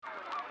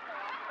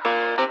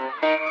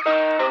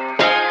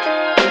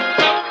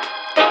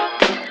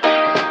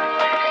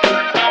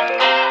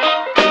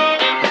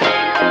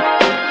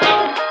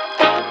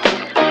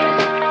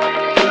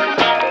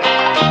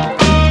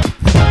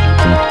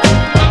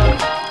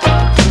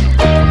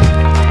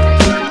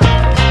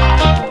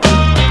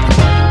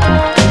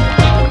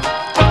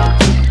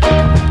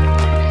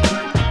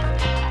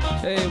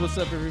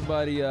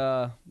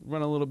everybody.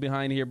 Run a little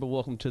behind here, but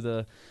welcome to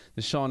the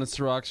Sean and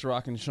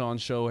Rock and Sean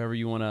show,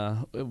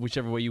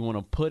 whichever way you want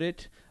to put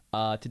it.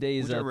 Today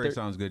is whichever way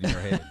sounds good in your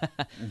head.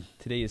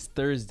 Today is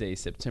Thursday,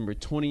 September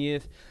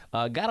 20th.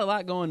 Got a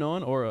lot going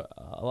on, or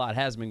a lot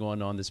has been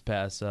going on this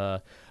past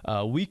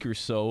week or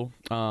so.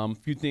 A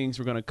few things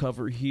we're going to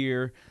cover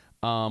here.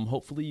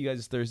 Hopefully, you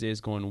guys' Thursday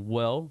is going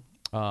well.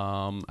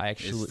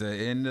 It's the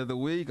end of the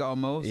week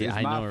almost. Yeah, it's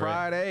I my know,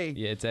 Friday. Right?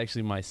 Yeah, it's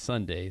actually my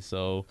Sunday,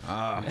 so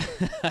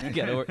I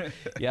gotta work.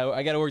 Yeah,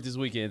 I gotta work this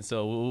weekend,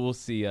 so we'll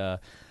see.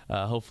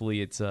 Hopefully,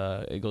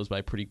 it goes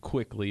by pretty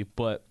quickly.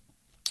 But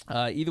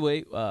either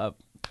way, a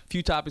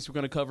few topics we're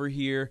gonna cover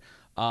here.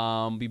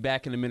 Be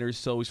back in a minute or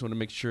so. We just want to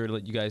make sure to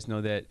let you guys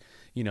know that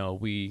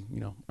we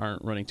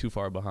aren't running too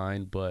far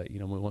behind, but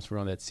once we're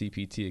on that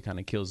CPT, it kind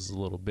of kills us a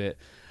little bit.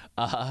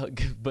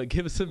 But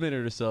give us a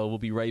minute or so. We'll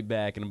be right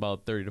back in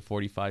about 30 to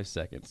 45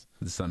 seconds.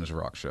 The Sun is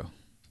Rock Show.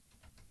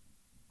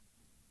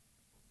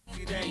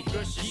 Yeah.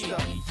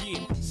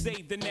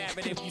 Save the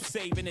narrative, you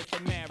saving it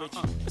for marriage.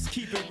 Let's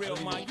keep it real,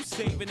 man. You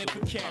saving it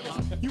for carriage.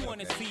 You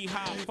wanna see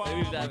how far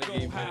I'ma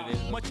go, how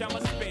much I'ma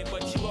spend,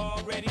 but you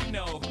already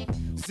know.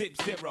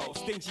 Zip zero,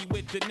 stingy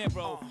with the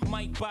Niro.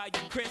 Might buy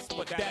you crisp,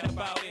 but that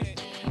about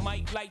it.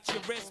 Might light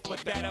your wrist, but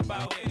that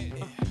about it.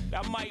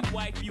 I might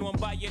wipe you and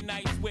buy you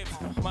nice whips,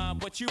 mom,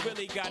 but you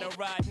really gotta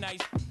ride nice.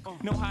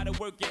 Know how to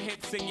work your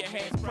hips and your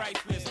hands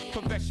priceless.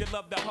 Profession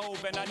love the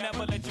hove and I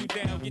never let you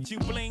down. Get you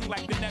bling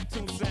like the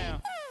Neptune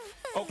sound.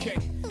 Okay,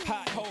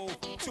 hot hole,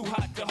 too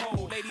hot to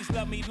hold. Ladies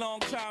love me long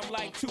time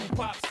like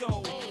Tupac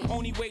soul.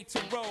 Only way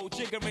to roll,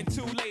 jiggering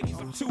two ladies,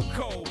 I'm too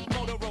cold.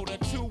 Motorola,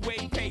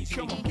 two-way page,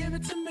 come on. Give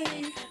it to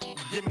me.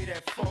 Give me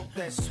that funk,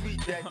 that sweet,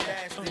 that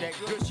nasty, that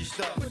gushy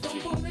stuff. But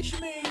don't bullish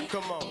me.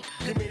 Come on,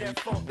 give me that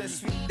funk, that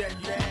sweet, that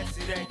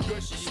nasty, that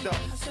gushy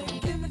stuff. So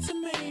give it to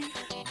me.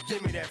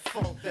 Give me that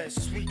funk, that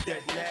sweet,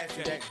 that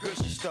nasty, that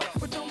gushy stuff.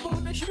 But don't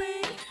bullish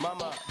me.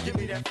 Mama, give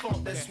me that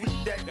funk, that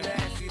sweet, that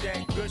nasty,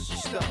 that gushy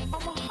stuff.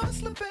 I'm a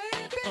hustler,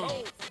 baby.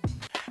 Oh.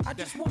 I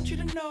just want you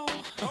to know.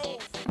 Oh.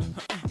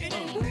 It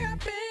ain't where I've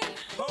been,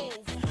 Oh.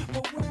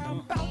 but where I'm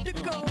about to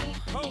go.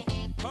 Oh.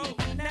 Oh.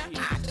 Now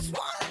I just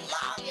wanna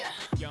love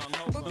you, Young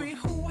but be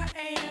who I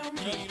am.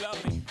 you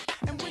love me.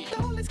 And with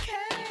all this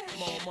cash,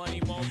 More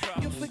money, more you'll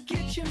problems.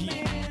 forget your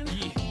man.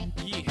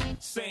 Yeah.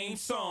 Same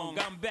song,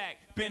 I'm back,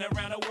 been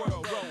around the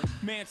world,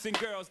 romancing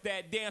girls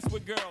that dance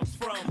with girls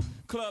from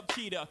Club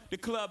Cheetah, the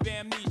Club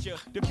Amnesia,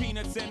 the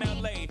Peanuts in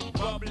LA,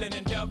 bubbling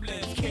in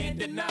Dublin, can't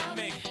deny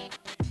me.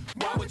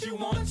 Why would you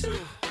want to?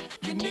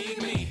 You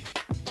need me.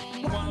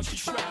 Why don't you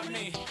try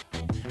me?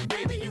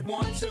 Baby, you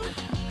want to?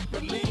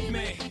 Believe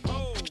me.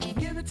 Oh.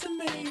 Give it to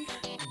me.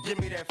 Give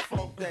me that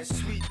funk, that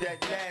sweet,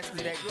 that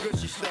nasty, that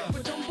gushy stuff.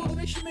 But don't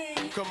bullish me.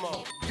 Come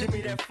on, give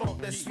me that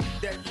funk, that sweet,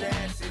 that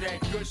nasty, that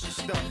gushy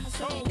stuff.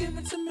 So give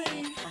it to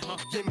me.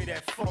 Give me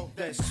that funk,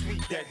 that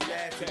sweet, that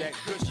nasty, that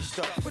gushy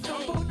stuff. But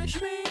don't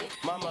bullish me.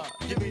 Mama,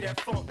 give me that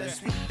funk, that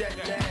sweet, that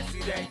nasty,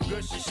 that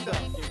gushy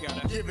stuff. You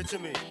gotta- Give it to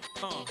me.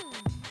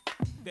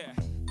 There.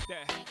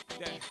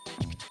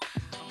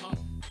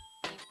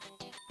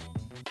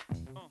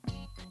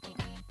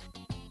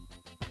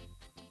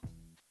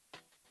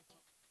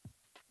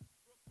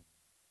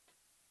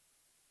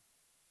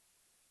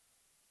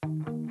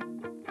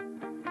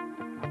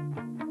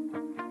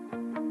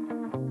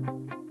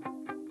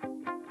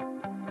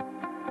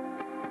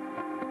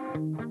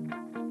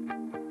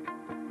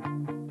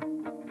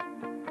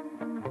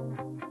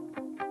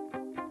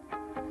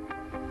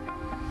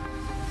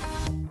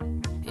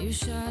 You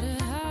shout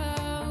it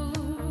out,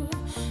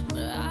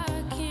 but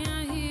I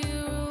can't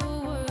hear a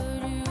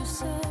word you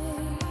say.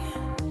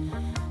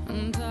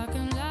 I'm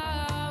talking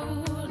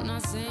loud,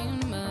 not saying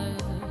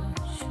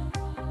much.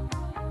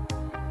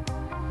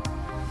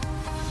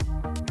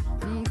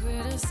 I'm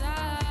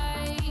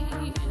criticized,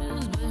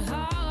 but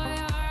how I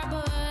are,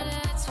 but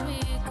it's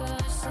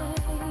ricochet.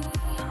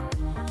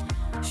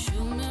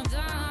 Shoot me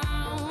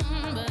down,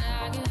 but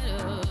I get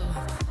up.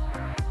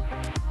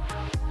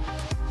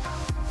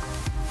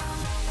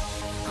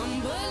 I'm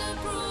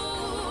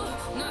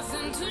bulletproof,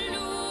 nothing to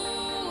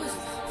lose.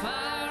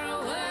 Far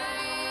away.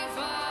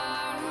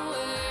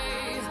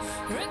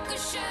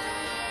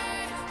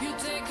 Ricochet, you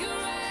take your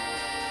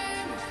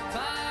aim.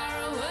 Far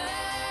away.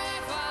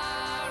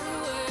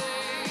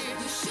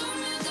 You shoot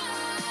me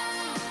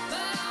down,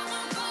 but I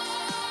won't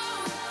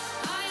fall.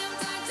 I am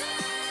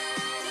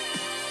titanium.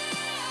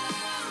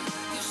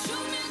 You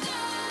shoot me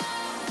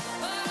down,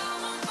 but I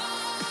won't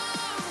fall.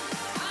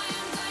 I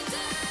am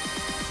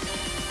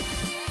titanium.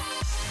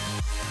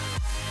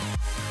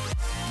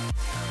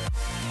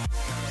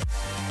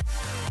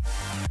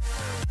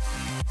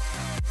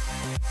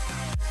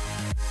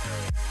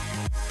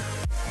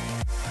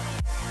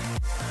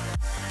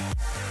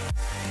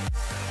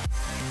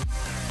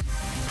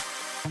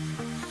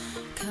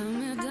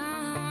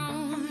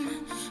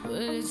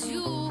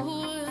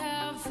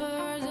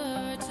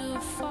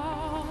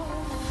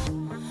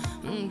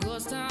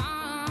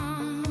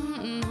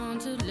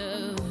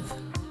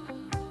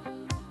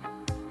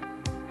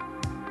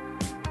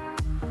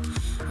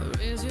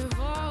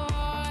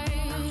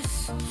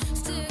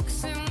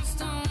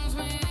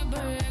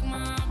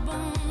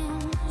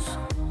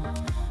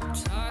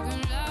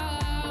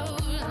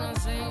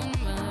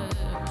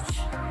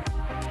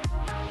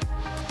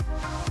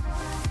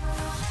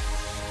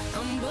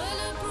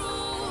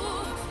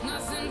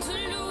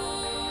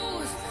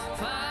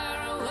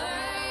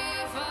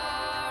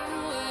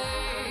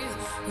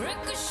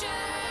 Ricochet,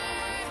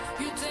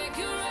 you take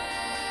your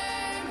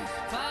aim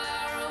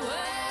far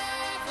away,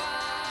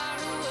 far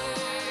away.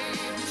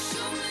 You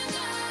shoot me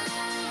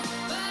down,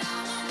 but I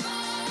won't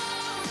fall.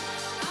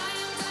 I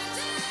am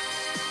titanium.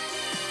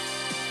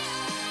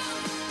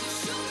 You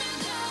shoot me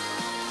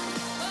down,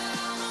 but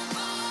I won't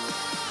fall.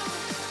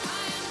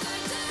 I am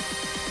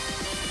titanium.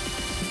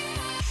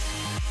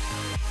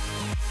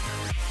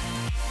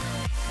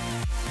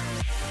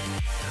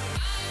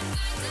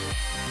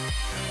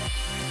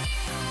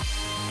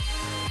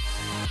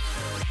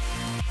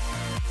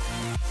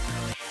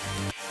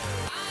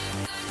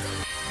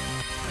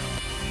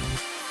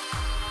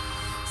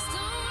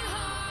 Stone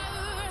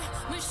heart,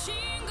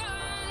 machine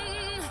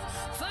gun,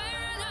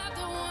 firing at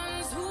the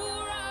ones who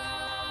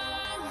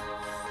run.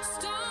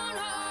 Stone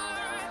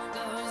heart,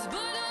 those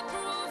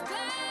bulletproof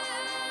glass.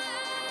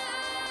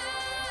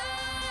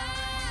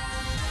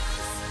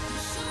 You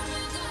shoot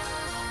me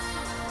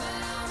down,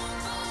 but I won't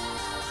fall.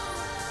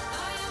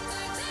 I am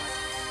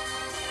titanium.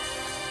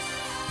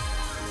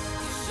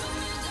 You shoot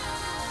me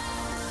down,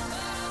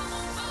 but I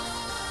won't fall.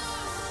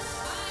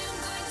 I am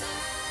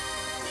titanium.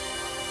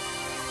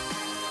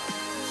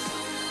 You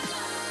shoot me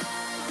down,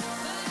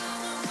 but I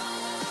won't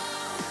fall.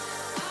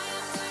 I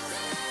am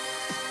titanium.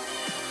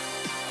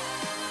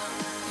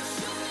 You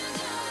shoot me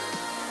down,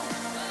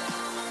 but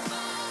I won't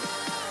fall.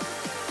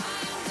 I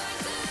am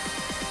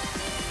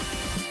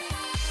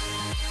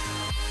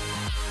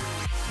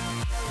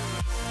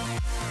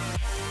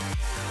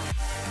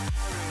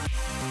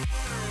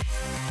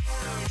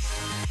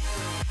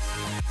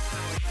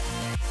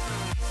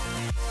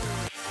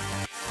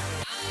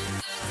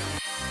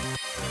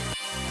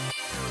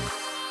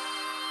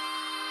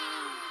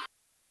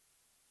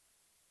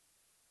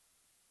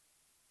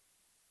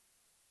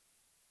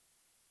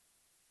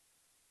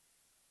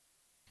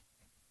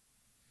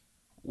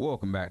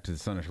Welcome back to the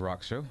Sunnish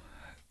Rock Show.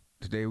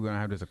 Today we're gonna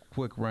have just a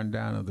quick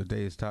rundown of the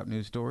day's top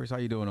news stories. How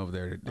you doing over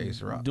there today,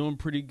 Rock? Doing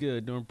pretty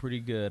good.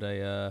 I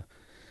a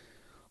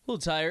little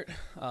tired.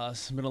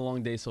 It's been a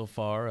long day so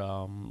far.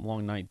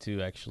 Long night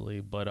too, actually.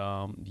 But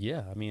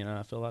yeah, I mean,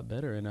 I feel a lot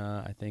better, and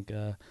I think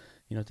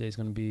today's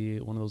gonna be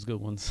one of those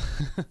good ones.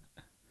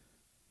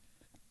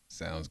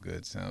 Sounds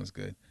good.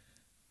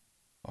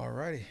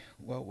 Alrighty.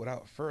 Well,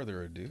 without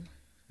further ado,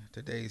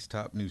 today's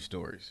top news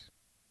stories.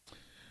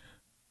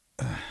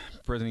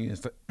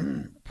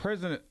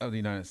 President of the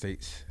United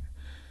States,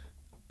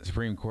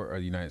 Supreme Court of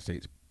the United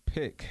States,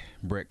 pick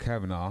Brett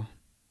Kavanaugh,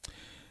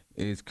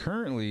 is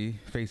currently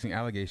facing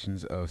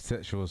allegations of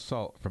sexual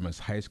assault from his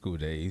high school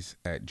days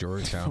at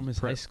Georgetown. From his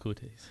high school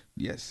days.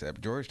 Yes,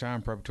 at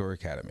Georgetown Preparatory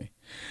Academy.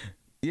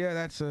 Yeah,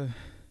 that's a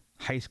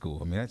high school.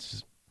 I mean, that's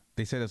just,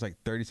 they said it's like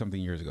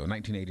 30-something years ago,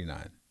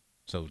 1989.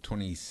 So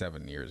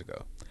 27 years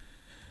ago.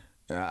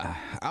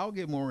 I'll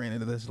get more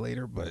into this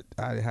later, but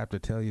I have to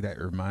tell you that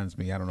it reminds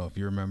me, I don't know if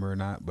you remember or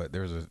not, but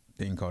there's a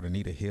thing called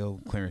Anita Hill,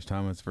 Clarence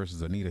Thomas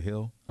versus Anita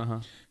Hill.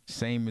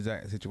 Same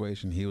exact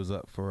situation. He was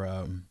up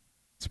for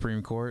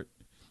Supreme Court.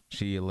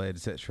 She alleged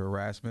sexual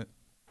harassment.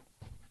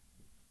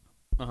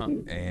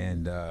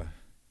 And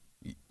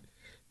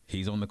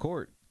he's on the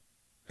court.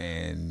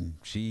 And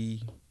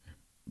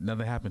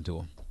nothing happened to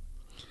him.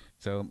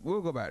 So we'll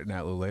go back to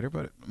that a little later,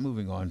 but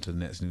moving on to the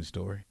next news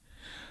story.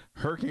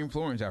 Hurricane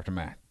Florence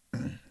aftermath.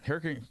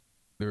 The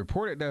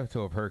reported death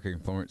toll of Hurricane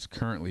Florence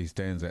currently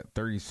stands at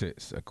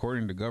 36,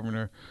 according to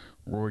Governor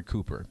Roy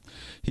Cooper.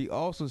 He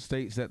also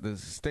states that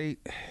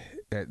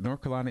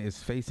North Carolina is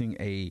facing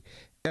a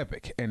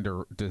epic and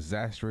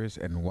disastrous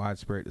and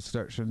widespread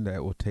destruction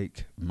that will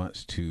take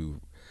months to.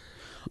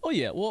 Oh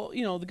yeah, well,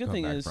 the good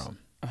thing is,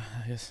 I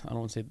guess I don't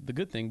want to say the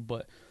good thing,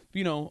 but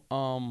it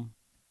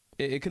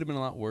could have been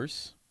a lot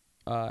worse.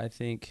 I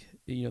think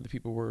the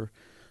people were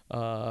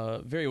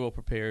very well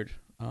prepared.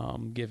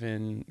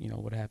 Given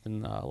what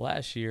happened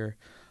last year,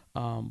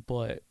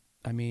 but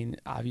I mean,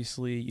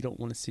 obviously, you don't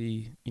want to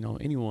see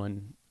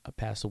anyone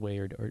pass away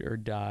or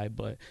die.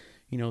 But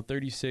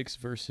 36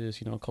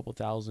 versus a couple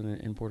thousand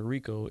in Puerto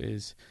Rico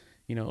is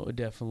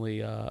definitely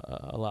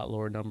a lot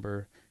lower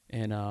number,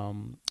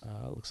 and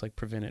looks like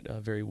prevented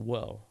very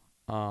well.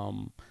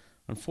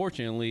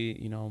 Unfortunately,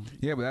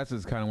 Yeah, but that's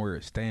just kind of where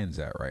it stands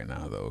at right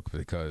now, though,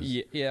 because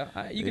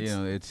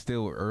it's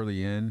still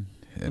early in,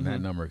 and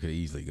that number could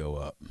easily go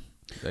up.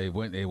 They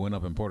went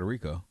up in Puerto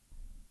Rico.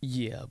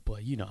 Yeah,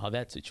 but you know how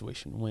that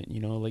situation went.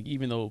 Like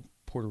even though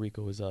Puerto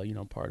Rico is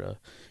part of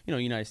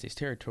United States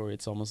territory,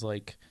 it's almost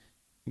like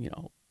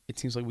it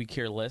seems like we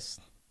care less.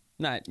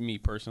 Not me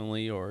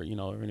personally, or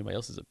or anybody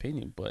else's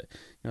opinion, but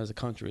as a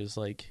country, it's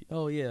like,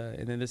 oh yeah,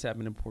 and then this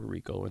happened in Puerto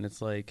Rico, and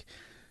it's like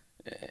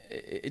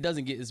it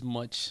doesn't get as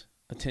much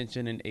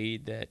attention and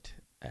aid that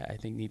I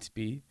think needs to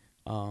be.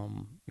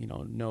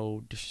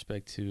 No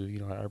disrespect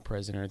to our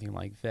president or anything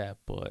like that,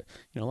 but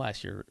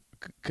last year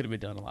could have been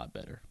done a lot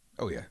better.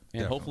 Oh yeah,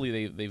 and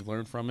hopefully they've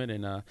learned from it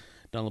and done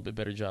a little bit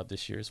better job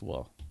this year as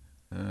well.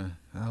 I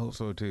hope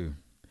so too.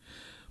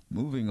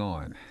 Moving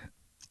on,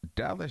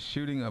 Dallas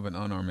shooting of an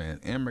unarmed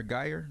man, Amber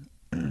Geiger,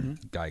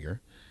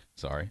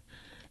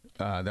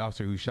 The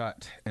officer who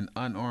shot an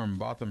unarmed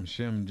Botham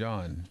Shem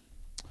John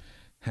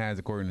has,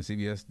 according to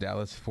CBS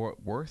Dallas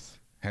Fort Worth,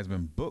 has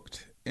been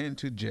booked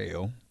into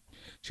jail.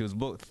 She was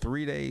booked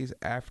 3 days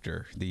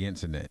after the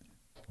incident.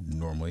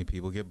 Normally,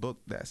 people get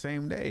booked that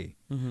same day,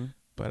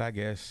 but I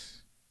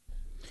guess.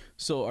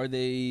 So are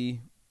they?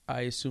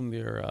 I assume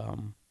they're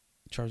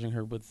charging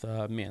her with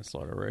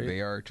manslaughter, right?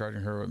 They are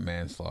charging her with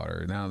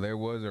manslaughter. Now, there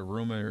was a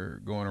rumor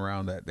going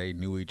around that they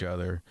knew each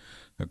other.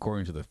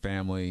 According to the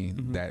family,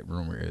 that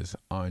rumor is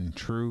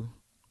untrue,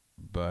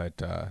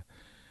 but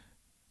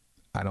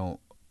I don't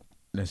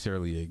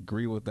necessarily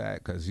agree with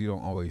that because you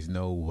don't always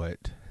know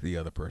what the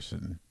other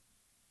person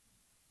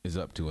is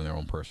up to in their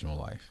own personal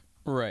life.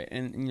 Right,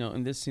 and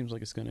and this seems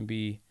like it's going to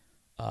be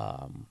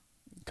kind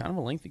of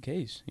a lengthy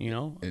case.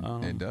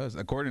 It does,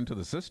 according to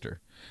the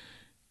sister,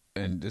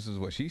 and this is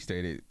what she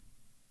stated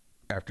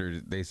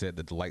after they said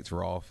that the lights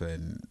were off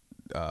and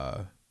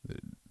the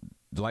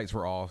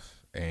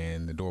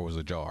door was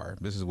ajar.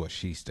 This is what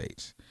she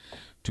states: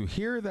 to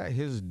hear that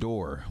his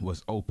door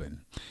was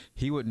open,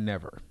 he would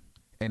never,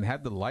 and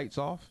had the lights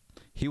off,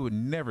 he would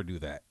never do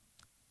that.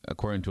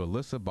 According to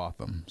Alyssa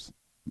Botham's,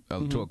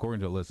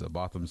 according to Alyssa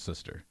Botham's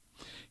sister.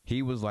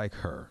 He was like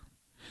her.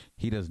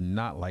 He does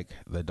not like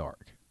the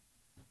dark.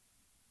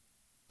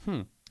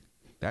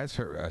 That's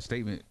her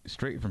statement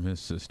straight from his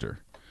sister.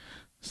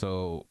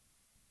 So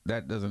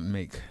that doesn't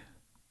make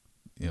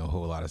a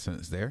whole lot of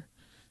sense there.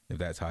 If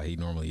that's how he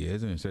normally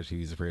is, and especially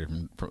he's afraid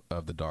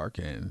of the dark,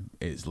 and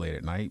it's late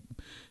at night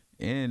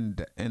in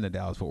the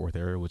Dallas Fort Worth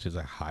area, which is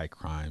a high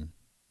crime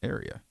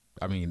area.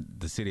 I mean,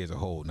 the city as a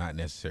whole, not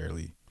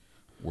necessarily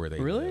where they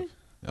really live.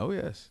 Oh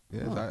yes.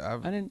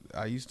 Oh,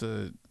 I used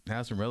to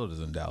have some relatives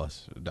in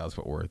Dallas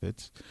Fort Worth.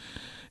 It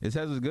has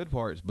its good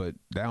parts, but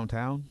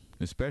downtown,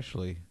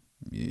 especially,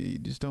 you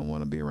just don't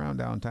want to be around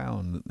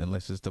downtown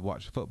unless it's to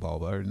watch football.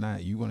 But other than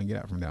that, you want to get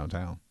out from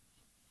downtown.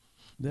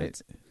 But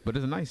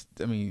it's a nice.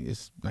 I mean,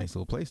 it's a nice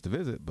little place to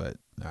visit, but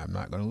I'm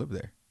not going to live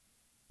there.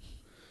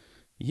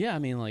 Yeah,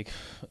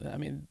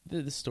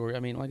 this story.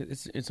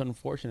 It's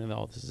unfortunate that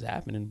all this is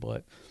happening,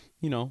 but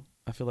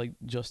I feel like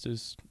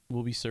justice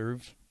will be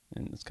served.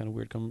 And it's kind of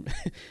weird coming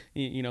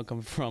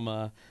from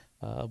a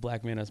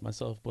black man as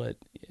myself, but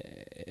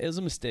it was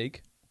a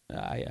mistake.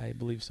 I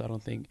believe so. I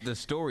don't think the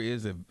story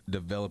is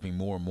developing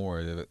more and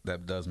more.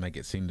 That does make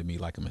it seem to me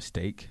like a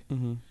mistake,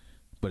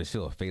 but it's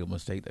still a fatal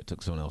mistake that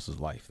took someone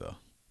else's life, though.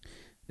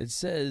 It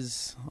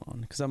says,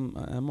 because I'm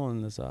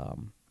on this.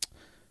 I'm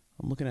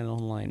looking at it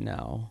online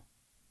now,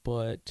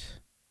 but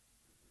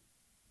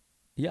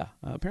yeah,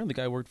 apparently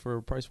the guy worked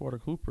for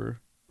PricewaterhouseCoopers.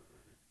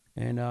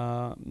 And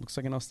looks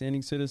like an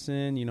outstanding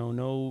citizen,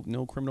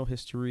 no criminal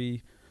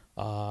history,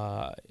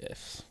 man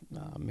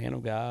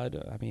of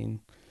God. I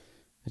mean,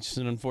 it's just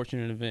an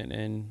unfortunate event,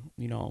 and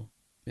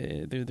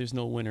there's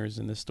no winners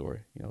in this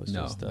story.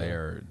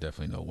 There are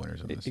definitely no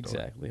winners in this story.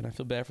 Exactly, and I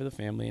feel bad for the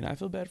family, and I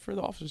feel bad for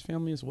the officer's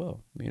family as well.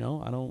 I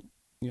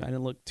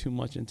didn't look too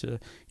much into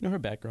her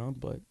background,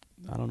 but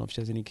I don't know if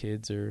she has any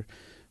kids or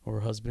a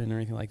husband or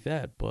anything like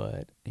that.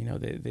 But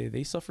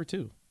they suffer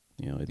too.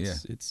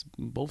 It's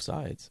both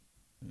sides.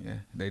 Yeah,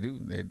 they do.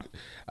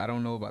 I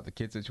don't know about the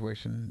kid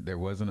situation. There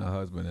wasn't a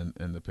husband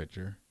in the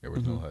picture. There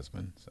was no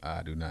husband. So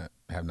I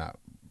have not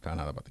found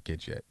out about the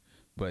kids yet.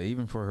 But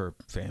even for her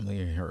family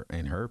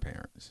and her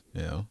parents,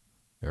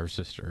 her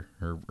sister,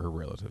 her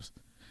relatives,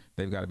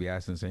 they've got to be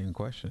asking the same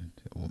question: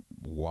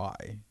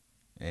 why?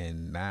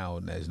 And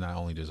now it's not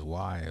only just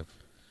why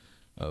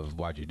of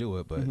why'd you do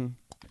it, but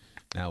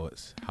now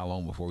it's how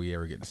long before we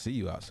ever get to see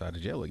you outside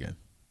of jail again.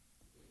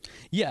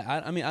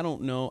 Yeah, I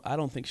don't know. I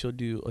don't think she'll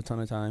do a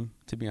ton of time,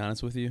 to be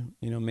honest with you.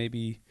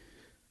 Maybe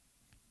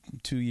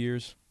 2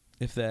 years,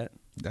 if that.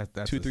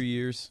 That's 3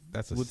 years.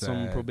 That's with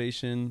some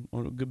probation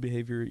or good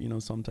behavior.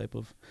 Some type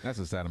of. That's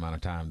a sad amount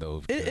of time,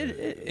 though.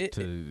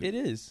 It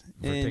is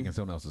for taking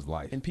someone else's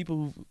life. And people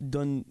who've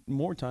done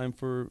more time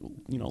for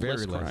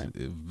less crime,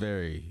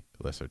 very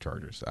lesser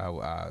charges.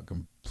 I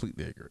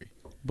completely agree.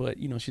 But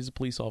she's a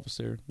police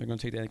officer. They're going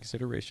to take that into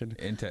consideration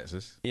in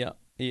Texas. Yeah,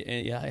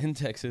 in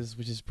Texas,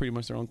 which is pretty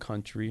much their own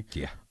country.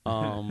 Yeah.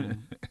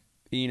 And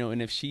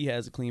if she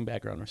has a clean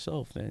background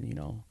herself, then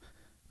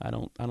I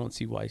don't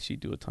see why she'd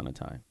do a ton of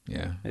time.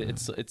 Yeah.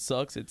 It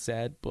sucks. It's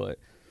sad, but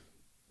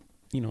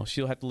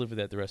she'll have to live with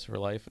that the rest of her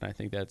life, and I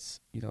think that's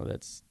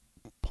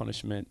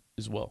punishment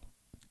as well.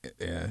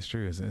 Yeah, it's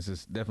true. It's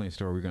just definitely a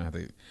story we're gonna have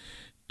to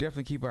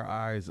definitely keep our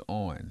eyes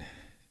on.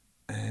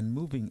 And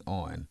moving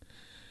on.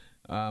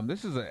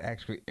 This is an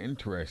actually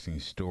interesting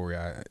story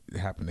I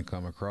happened to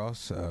come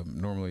across.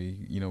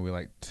 Normally, we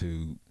like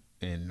to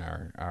end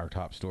our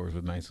top stories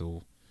with nice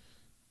little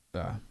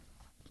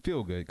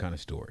feel-good kind of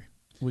story.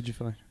 What'd you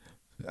find?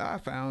 I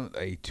found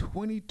a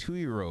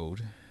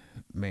 22-year-old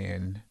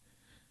man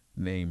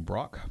named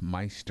Brock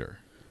Meister.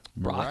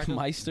 Brock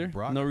Meister?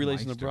 No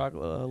relation to Brock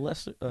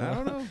Lesnar? I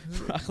don't know.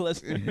 Brock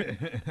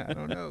Lesnar. I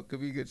don't know.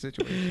 Could be a good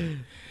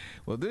situation.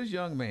 Well, this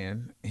young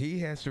man, he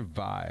has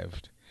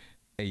survived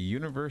a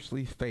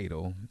universally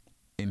fatal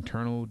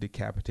internal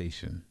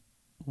decapitation.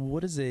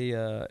 What is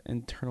a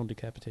internal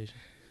decapitation?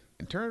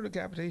 Internal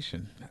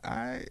decapitation.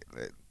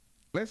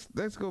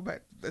 Let's go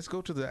back. Let's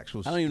go to the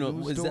actual. I don't even know.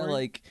 news Is that story.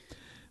 like?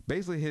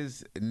 Basically,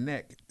 his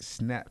neck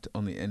snapped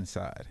on the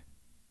inside.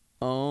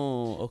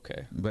 Oh,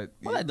 okay. But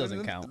Well, that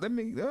doesn't count. Let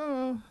me.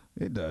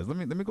 It does. Let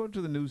me go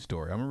to the news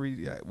story. I'm gonna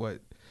read what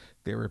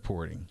they're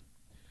reporting.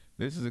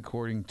 This is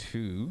according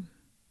to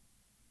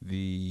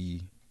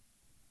the.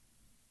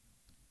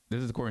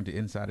 This is according to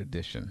Inside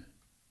Edition.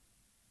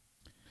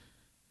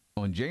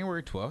 On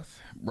January 12th,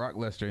 Brock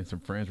Lesnar and some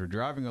friends were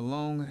driving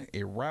along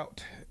a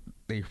route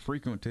they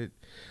frequented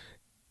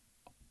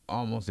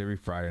almost every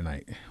Friday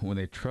night when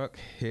their truck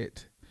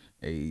hit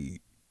a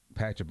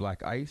patch of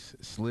black ice,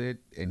 slid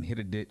and hit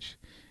a ditch,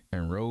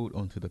 and rode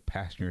onto the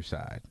passenger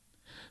side.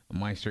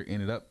 Meister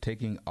ended up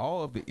taking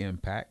all of the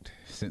impact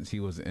since he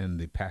was in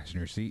the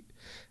passenger seat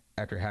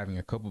after having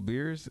a couple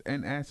beers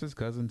and asked his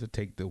cousin to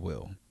take the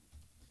wheel.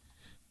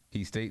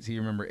 He states he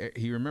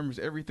remembers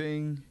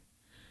everything.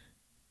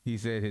 He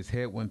said his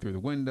head went through the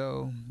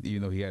window,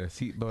 even though he had a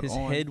seatbelt on. His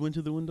head went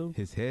through the window.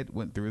 His head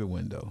went through the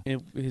window.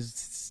 And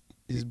his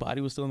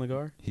body was still in the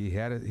car. He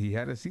had a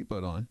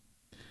seatbelt on.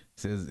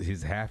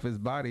 Says half his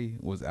body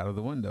was out of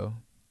the window.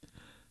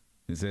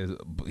 It says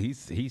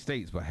he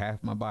states, but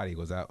half my body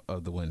was out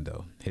of the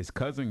window. His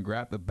cousin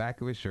grabbed the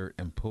back of his shirt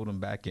and pulled him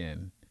back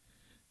in.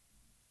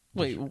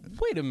 Wait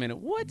a minute.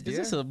 What is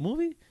this a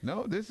movie?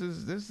 No, this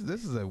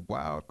is a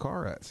wild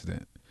car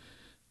accident.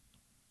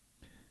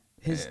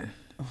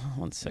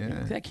 One second.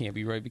 Yeah. That can't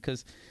be right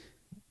because.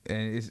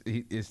 And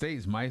it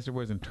states Meister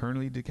was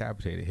internally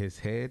decapitated. His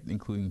head,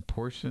 including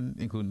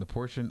the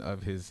portion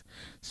of his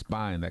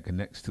spine that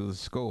connects to the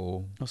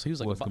skull, So he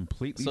was like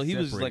completely. So he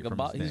was like separated from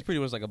his he's neck.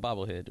 pretty much like a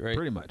bobblehead, right?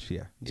 Pretty much,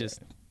 yeah.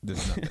 Just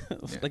There's nothing.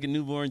 Yeah. like a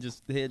newborn,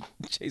 just head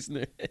chasing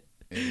their head,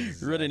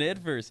 Exactly. running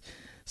head first.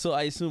 So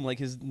I assume like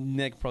his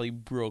neck probably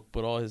broke,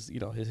 but all his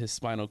his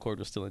spinal cord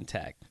was still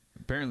intact.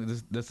 Apparently,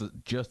 this is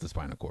just the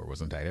spinal cord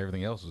was intact.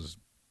 Everything else was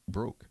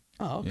broke.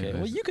 Oh, okay. Yeah,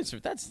 Well, you could.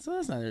 That's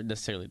not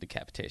necessarily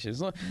decapitation.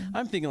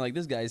 I'm thinking like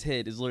this guy's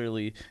head is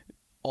literally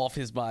off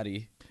his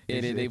body,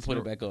 and they put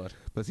it back on.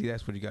 But see,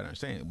 that's what you got to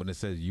understand. When it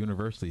says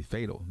universally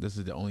fatal, this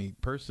is the only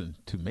person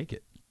to make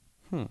it.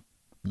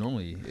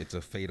 Normally, it's a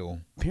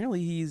fatal.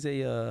 Apparently, he's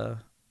a.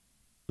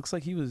 Looks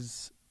like he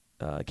was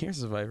a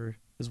cancer survivor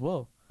as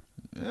well.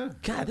 Yeah.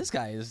 God, this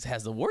guy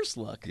has the worst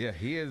luck. Yeah,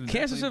 he is.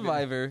 Cancer definitely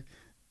survivor.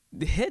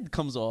 The head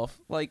comes off.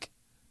 Like,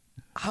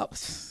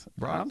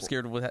 Brock- I'm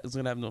scared of what's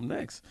going to happen to him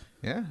next.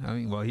 Yeah, I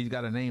mean, well, he's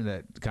got a name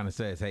that kind of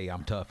says, "Hey,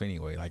 I'm tough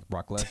anyway." Like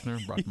Brock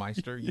Lesnar, Brock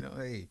Meister.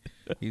 Hey,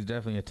 he's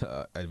definitely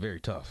a very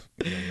tough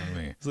young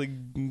man. It's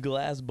like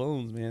glass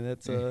bones, man.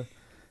 That's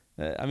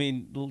I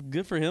mean,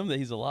 good for him that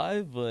he's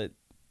alive, but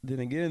then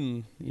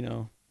again,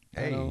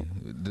 Hey,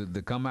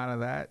 to come out of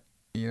that,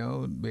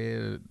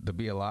 to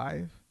be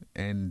alive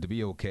and to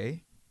be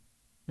okay,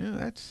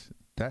 that's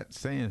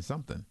saying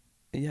something.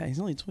 yeah, he's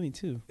only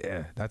 22.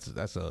 Yeah, that's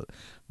a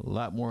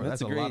lot more.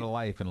 That's a lot of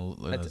life in a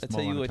small I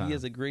tell you amount of what, time. he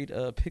has a great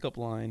pickup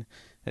line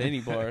at any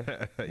bar.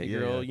 Hey, Yeah.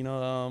 girl,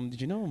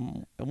 did you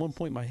know at one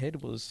point my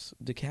head was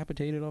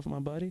decapitated off of my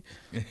body?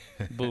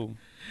 Boom,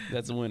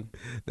 that's a win.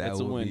 That That's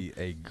a would win. be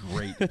a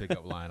great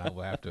pickup line. I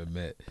will have to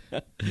admit.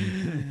 But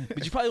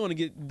you probably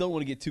don't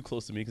want to get too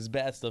close to me because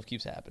bad stuff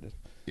keeps happening.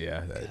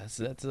 Yeah,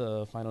 That's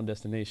a Final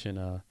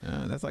Destination.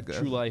 that's like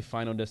True life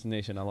Final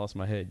Destination. I lost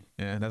my head.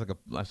 Yeah,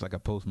 that's like a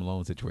Post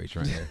Malone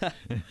situation right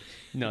there.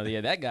 No,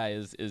 yeah, that guy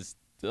is.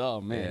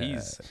 Oh man,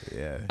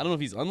 yeah. I don't know if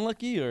he's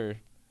unlucky or.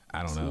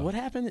 I don't know. What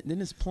happened? Then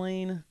his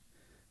plane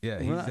Yeah,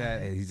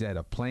 he's had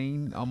a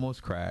plane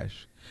almost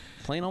crash.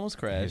 Plane almost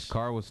crashed. His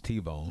car was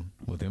T-boned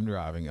with him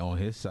driving on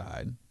his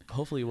side.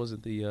 Hopefully, it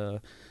wasn't the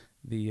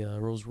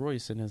Rolls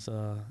Royce in his. It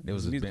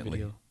was his music Bentley.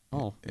 video.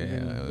 Oh, Yeah,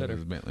 even it better.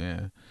 was Bentley.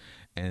 Yeah,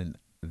 and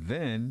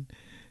then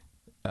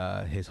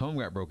his home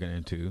got broken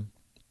into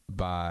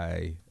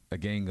by a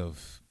gang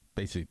of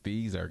basically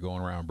thieves that are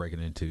going around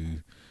breaking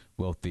into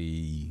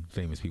wealthy,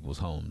 famous people's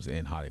homes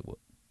in Hollywood.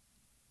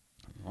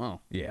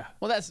 Wow. Yeah,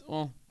 Well,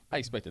 I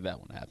expected that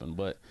one to happen,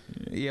 but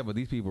yeah, but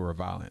these people were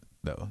violent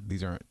though.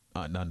 These aren't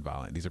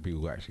non-violent. These are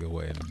people who actually go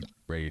in and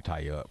ready to tie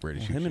you up, ready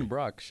to shoot him you. and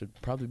Brock should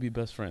probably be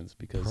best friends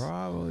because.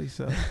 Probably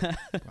so.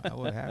 I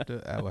would have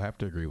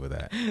to agree with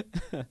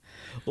that.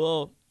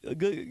 Well,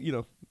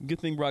 good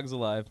thing Brock's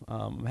alive.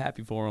 I'm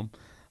happy for him,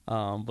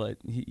 but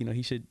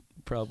he should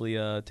probably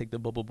take the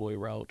Bubble Boy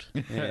route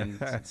and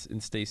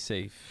stay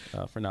safe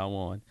from now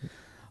on.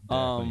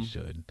 Definitely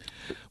should.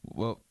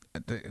 Well,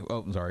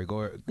 I'm sorry.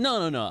 Go ahead.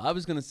 No. I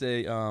was gonna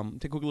say, take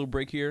a quick little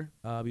break here.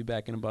 I'll be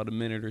back in about a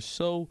minute or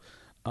so.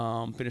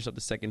 Finish up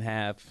the second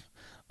half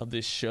of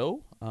this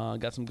show.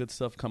 Got some good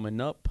stuff coming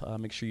up.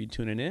 Make sure you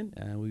tune in,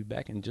 and we'll be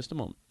back in just a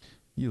moment.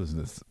 You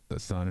listen to the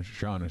Sean and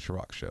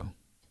Shirok show.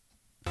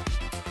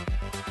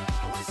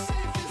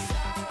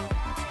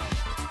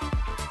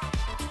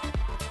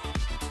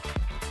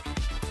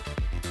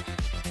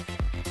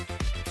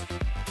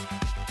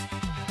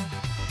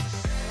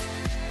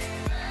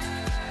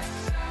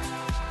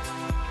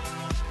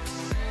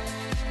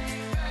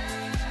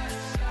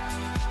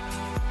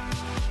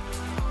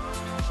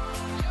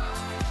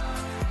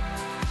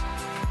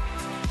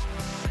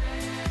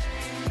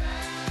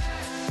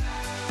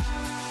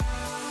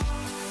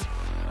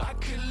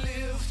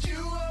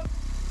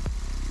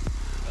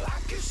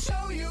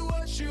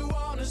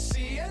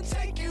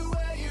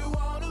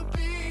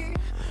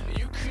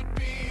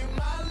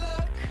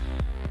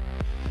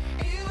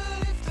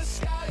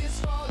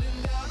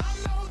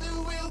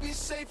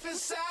 and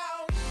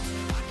sound.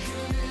 I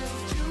can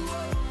lift you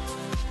up.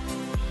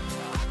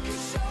 I can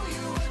show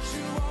you what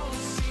you want to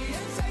see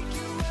and take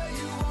you where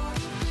you want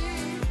to be.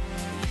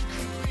 You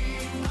could be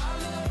my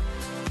love.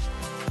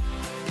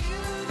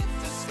 Even if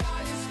the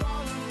sky is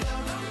falling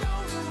down, I know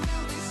that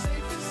we'll be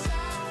safe and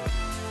sound.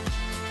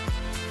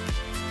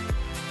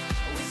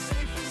 We're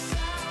safe and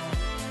sound.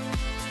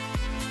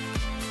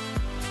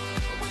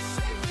 We're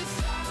safe and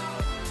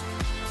sound.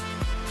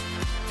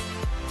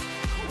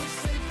 We're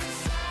safe and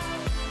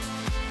sound.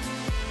 We're safe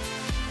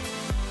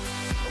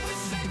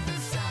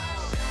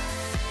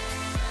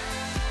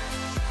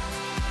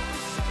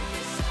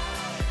and sound.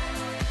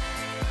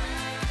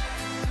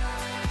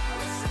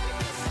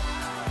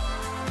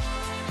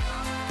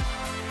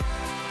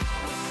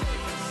 We're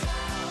safe and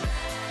sound.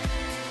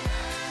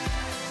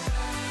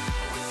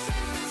 We're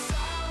safe and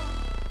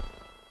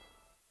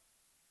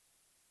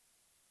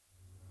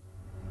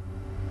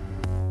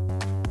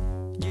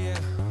Yeah.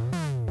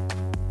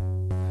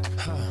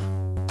 Huh.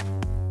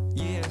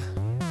 Yeah.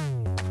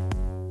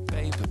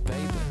 Baby,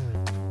 baby.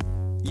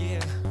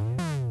 Yeah.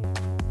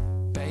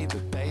 Baby,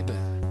 baby.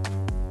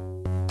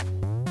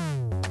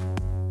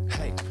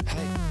 Hey,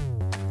 hey.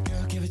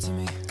 Girl, give it to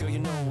me. Girl, you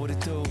know what to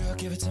do. Girl,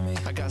 give it to me.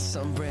 I got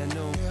something brand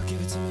new. Girl,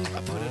 give it to me.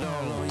 I put it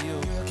all on you.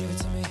 Girl, give it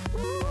to me.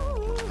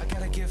 I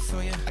got a gift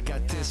for you. I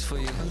got this for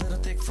you. A little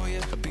thick for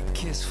you. A big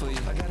kiss for you.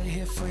 I got a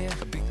hit for you.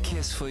 A big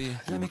kiss for you.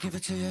 Let me give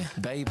it to you.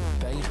 Baby,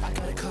 baby. I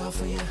got a car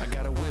for you. I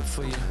got a whip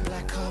for you.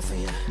 Black car for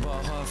you.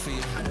 Ball hard for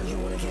you. I know you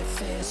wanna get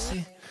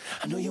fancy.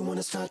 I know you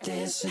wanna start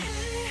dancing.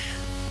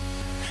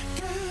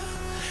 Girl,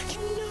 you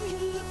know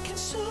you're looking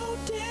so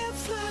damn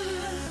fly.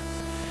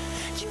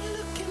 You're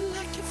looking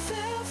like you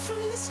fell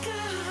from the sky.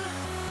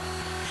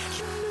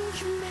 You know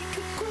you make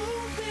a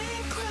grown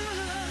man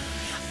cry.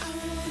 I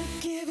wanna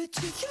give it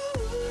to you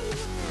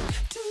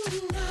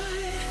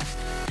tonight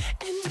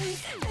and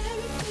make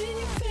everything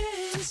you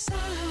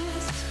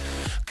fantasize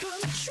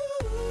come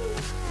true.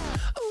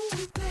 Oh,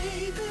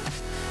 baby,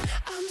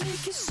 I'll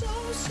make it so,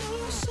 so,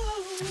 so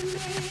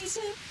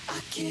amazing. I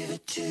give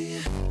it to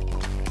you.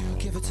 Girl,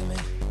 give it to me.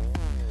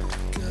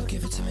 Girl,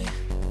 give it to me.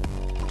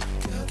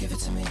 Girl, give it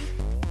to me.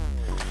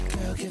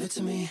 Girl, give it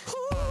to me.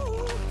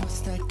 Ooh, what's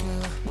that,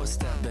 girl? What's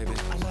that, baby?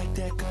 I like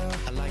that, girl.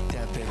 I like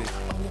that, baby.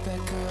 On your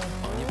back, girl.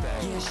 On your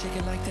back. Yeah, shake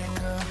it like that,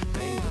 girl.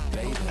 Baby,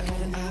 baby. I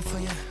got an eye for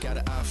you. Got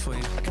an eye for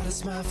you. I got a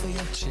smile for you.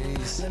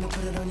 Cheese. Let me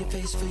put it on your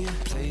face for you.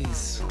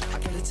 Please. I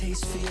got a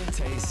taste for you.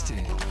 Taste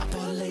it. I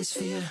bought a lace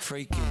for you.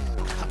 Freak it.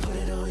 I put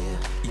it on you.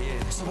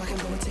 Yeah. So I can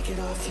go and take it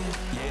off you.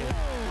 Yeah.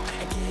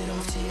 And get it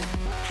off to you.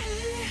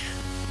 Hey,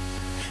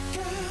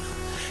 girl.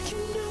 You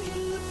know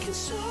you're looking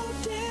so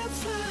damn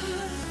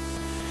fly.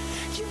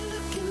 You're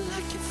looking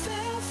like you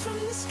fell from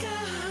the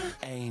sky.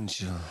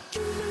 Angel.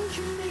 You know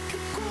you make a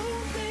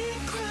grown man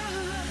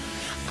cry.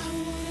 I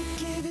wanna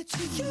give it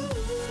to you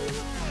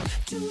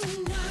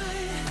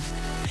tonight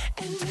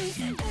and make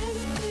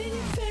everything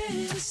you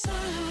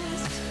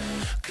fantasize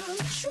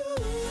come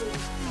true.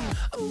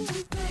 Oh,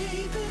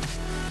 baby,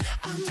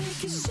 I'll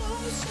make it so,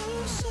 so,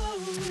 so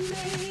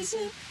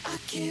amazing. I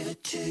give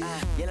it to you.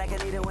 You're like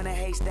a needle in a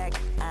haystack.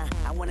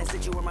 I wanna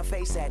sit you where my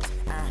face at.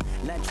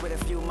 Lunch with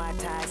a few Mai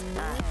Tais.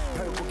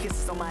 Purple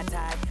kisses on my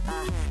tie.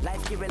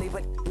 Life get really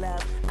but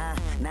love.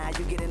 Now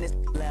you get in this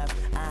love.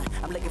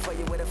 I'm looking for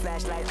you with a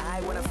flashlight. I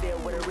wanna feel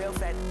with a real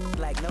fat.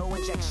 Like no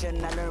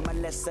injection. I learned my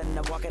lesson.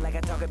 I'm walking like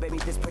I talk it, baby.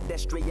 This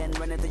pedestrian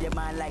running through your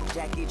mind like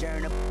Jackie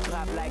Journer.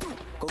 Pop like,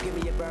 go give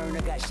me a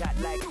burner. Got shot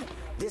like.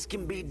 This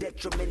can be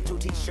detrimental.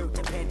 T-shirt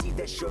and panty,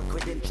 that's your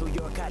credential.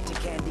 Your cotton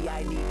candy,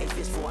 I need a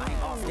fistful. I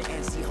ain't off the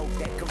NC, hope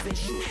that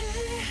convince you.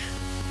 Hey,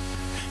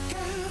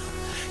 girl,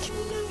 you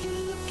know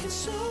you're looking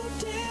so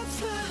damn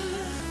fly.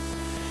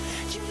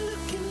 You're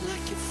looking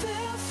like you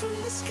fell from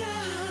the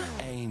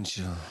sky.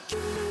 Angel. You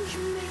know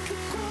you make a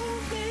grown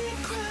man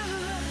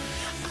cry.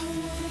 I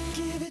wanna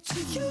give it to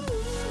you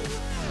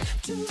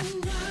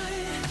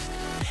tonight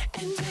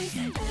and make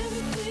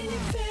everything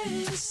you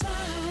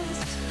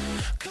fantasize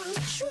come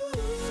true.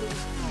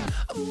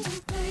 Oh,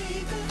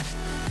 baby,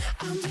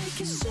 I'll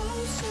make it so,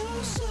 so,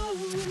 so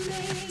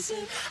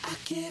amazing. I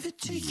give it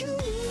to you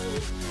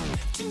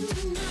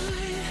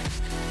tonight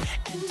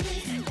and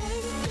make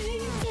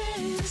everything you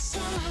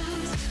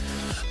fantasize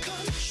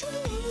come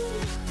true.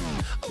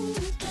 Oh,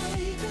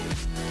 baby,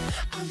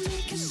 I'll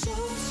make it so,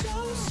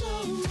 so, so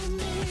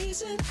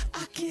amazing.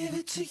 I give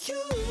it to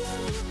you.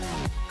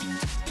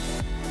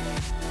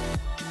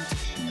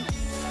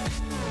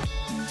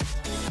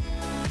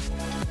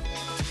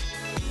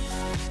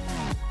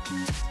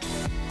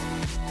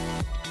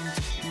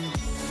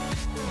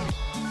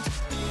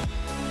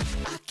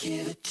 I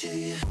give it to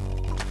you.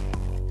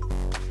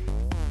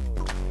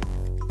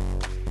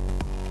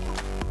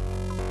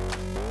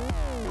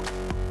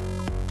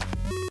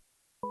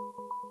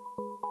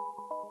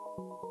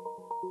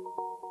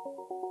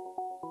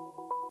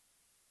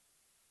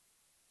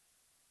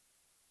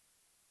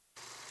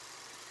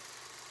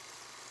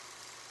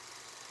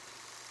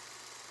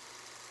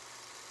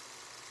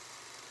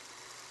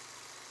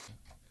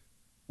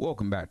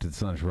 Welcome back to the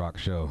Sun's Rock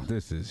Show.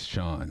 This is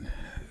Sean.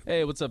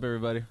 Hey, what's up,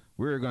 everybody?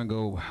 We're going to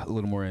go a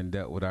little more in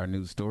depth with our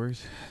news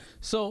stories.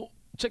 So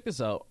check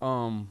this out.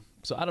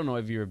 So I don't know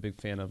if you're a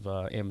big fan of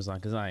Amazon,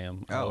 because I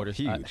am.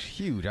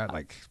 Huge.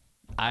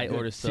 I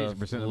order stuff.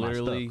 60% of my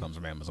literally stuff comes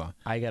from Amazon.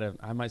 I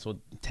might as well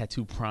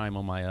tattoo Prime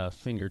on my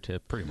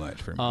fingertip. Pretty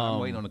much. I'm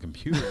waiting on the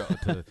computer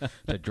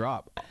to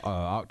drop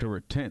October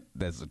 10th.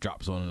 That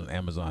drops on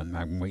Amazon.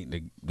 I'm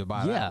waiting to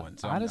buy that one.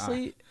 So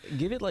honestly,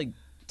 give it like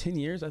 10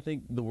 years. I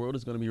think the world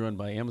is going to be run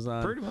by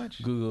Amazon, pretty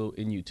much, Google,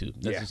 and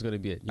YouTube. That's just going to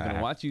be it. You're going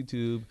to watch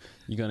YouTube.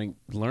 You're going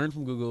to learn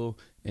from Google,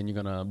 and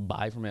you're going to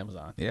buy from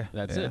Amazon. Yeah,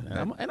 that's it.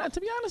 And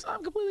to be honest,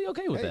 I'm completely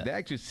okay with that. They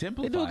actually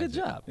simplify. They do a good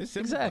job.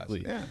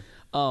 Exactly. Yeah.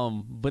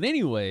 But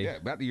anyway,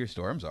 back to your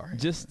store. I'm sorry.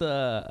 Just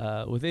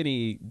with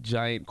any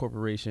giant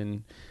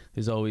corporation,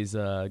 there's always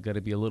going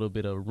to be a little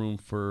bit of room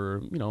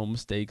for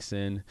mistakes,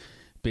 and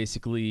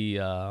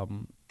basically,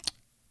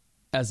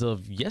 as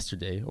of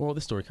yesterday, well,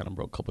 this story kind of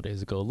broke a couple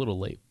days ago, a little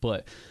late,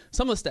 but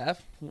some of the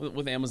staff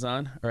with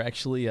Amazon are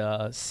actually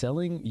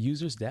selling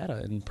users' data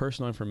and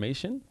personal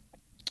information.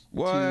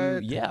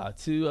 What?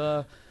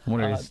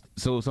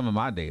 So some of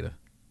my data.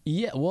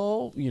 Yeah.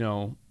 Well,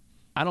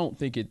 I don't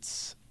think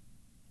it's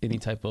any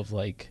type of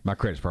like, my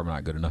credit's probably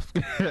not good enough.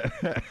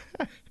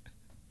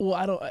 Well,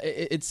 I don't.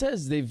 It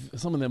says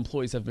some of the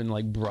employees have been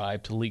like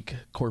bribed to leak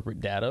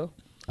corporate data,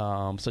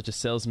 such as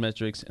sales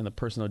metrics and the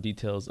personal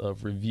details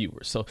of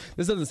reviewers. So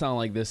this doesn't sound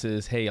like this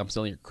is, hey, I'm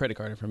selling your credit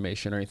card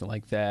information or anything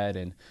like that,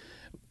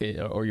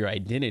 or your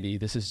identity.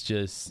 This is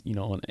just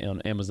on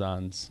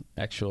Amazon's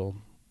actual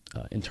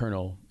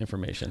internal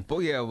information.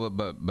 Well, yeah,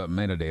 but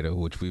metadata,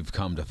 which we've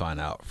come to find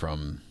out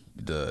from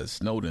the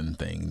Snowden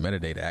thing,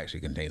 metadata actually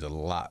contains a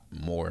lot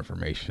more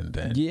information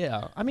than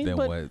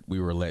what we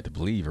were led to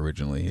believe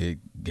originally.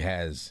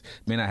 It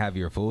may not have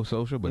your full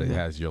social, but it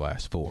has your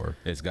last four.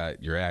 It's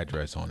got your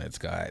address on it. It's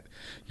got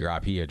your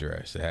IP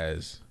address. It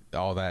has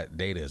all that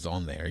data is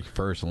on there, your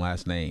first and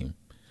last name.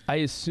 I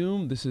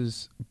assume this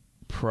is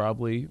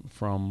probably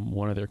from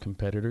one of their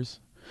competitors.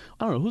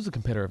 I don't know, who's the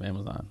competitor of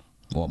Amazon?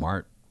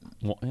 Walmart.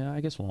 Well, yeah,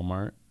 I guess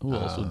Walmart. Who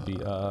else would be?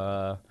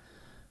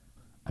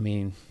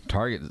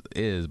 Target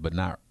is, but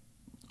not.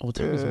 Well,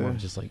 Target's more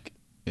just like.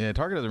 Yeah,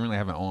 Target doesn't really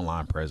have an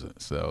online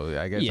presence, so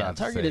I guess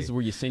Target is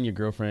where you send your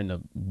girlfriend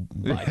to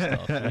buy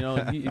stuff.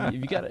 If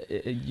you got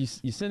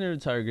you send her to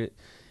Target,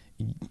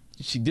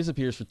 she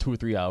disappears for 2 or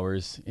 3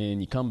 hours,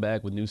 and you come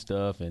back with new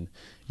stuff and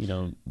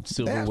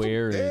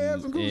silverware. They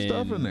have some cool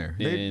stuff in there.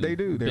 They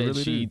do. They bed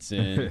really sheets do.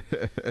 and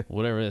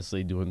whatever else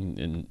they do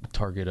in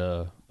Target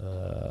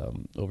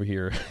over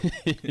here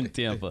in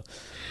Tampa.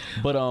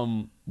 But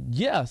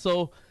yeah,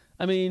 so.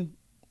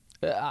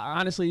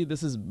 Honestly,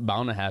 this is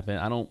bound to happen.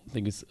 I don't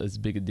think it's as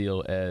big a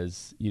deal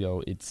as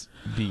it's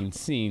being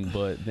seen.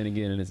 But then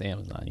again, it's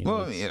Amazon.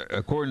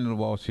 According to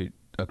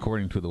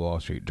the Wall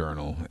Street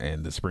Journal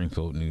and the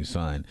Springfield News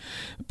Sun,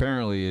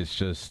 apparently it's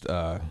just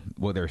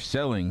they're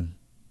selling.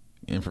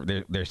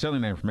 They're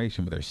selling that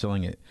information, but they're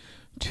selling it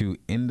to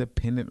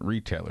independent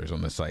retailers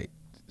on the site,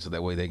 so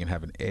that way they can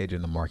have an edge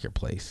in the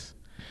marketplace.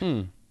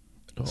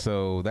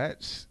 So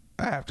that's.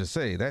 I have to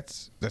say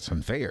that's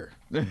unfair.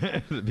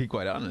 To be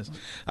quite honest,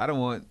 I don't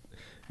want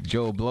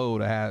Joe Blow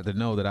to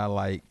know that I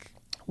like.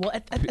 Well,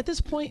 at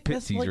this point,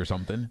 that's like, or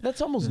something.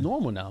 That's almost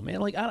normal now, man.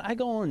 Like I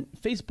go on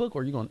Facebook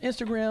or you go on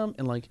Instagram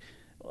and like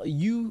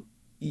you.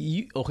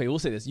 Okay, we'll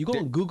say this. You go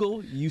on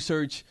Google, you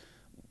search.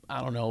 I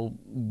don't know,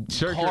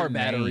 car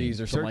batteries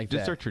or something like that.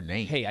 Just search your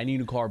name. Hey, I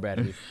need a car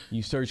battery.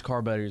 You search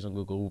car batteries on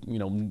Google,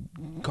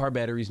 car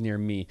batteries near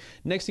me.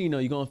 Next thing you know,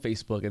 you go on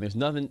Facebook and it's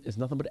nothing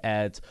but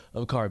ads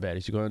of car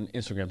batteries. You go on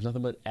Instagram, it's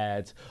nothing but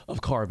ads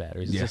of car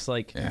batteries. It's just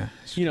like,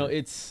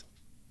 it's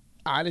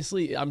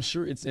honestly, I'm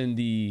sure it's in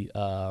the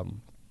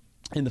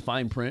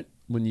fine print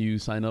when you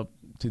sign up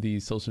to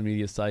these social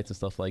media sites and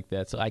stuff like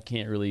that. So I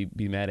can't really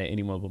be mad at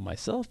anyone but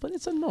myself, but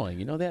it's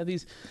annoying. They have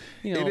these,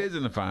 It is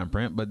in the fine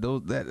print, but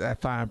that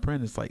fine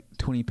print is like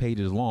 20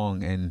 pages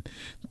long, and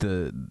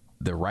the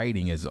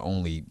writing is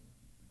only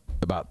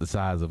about the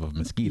size of a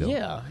mosquito.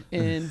 Yeah,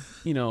 and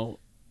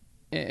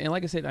and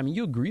like I said,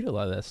 you agree to a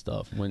lot of that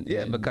stuff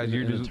because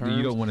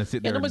you don't want to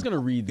sit there. And nobody's gonna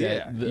read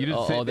that. You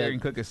just sit there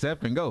and click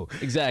accept and go.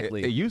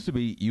 Exactly. It used to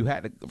be you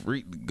had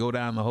to go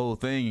down the whole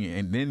thing,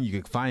 and then you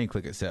could finally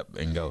click accept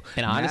and go.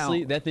 And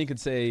honestly, that thing could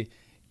say,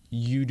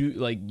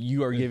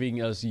 you are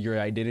giving us your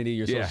identity,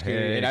 your social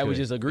security, and I would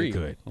just agree.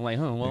 I'm like,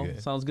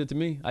 sounds good to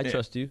me. I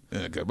trust you.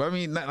 But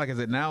like I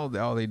said, now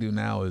all they do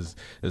now is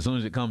as soon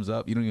as it comes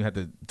up, you don't even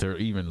have to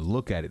even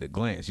look at it at a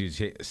glance. You just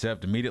hit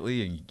accept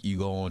immediately, and you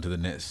go on to the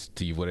next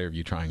to whatever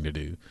you're trying to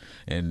do.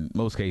 In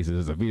most cases,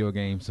 it's a video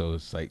game, so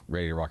it's like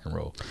ready to rock and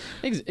roll.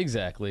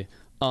 Exactly.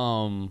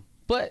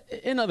 But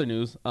in other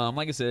news,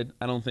 like I said,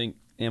 I don't think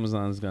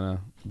Amazon's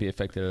gonna be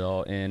affected at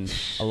all, and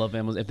I love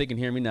Amazon. If they can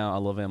hear me now, I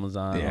love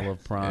Amazon. I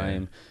love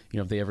Prime.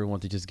 If they ever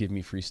want to just give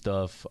me free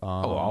stuff,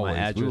 always.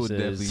 My addresses. We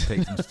would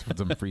definitely take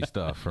some free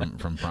stuff from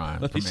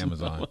Prime, from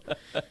Amazon.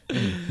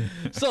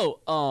 So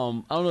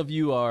I don't know if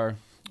you are.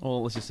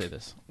 Well, let's just say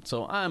this.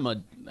 So I'm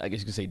I guess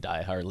you could say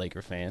diehard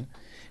Laker fan,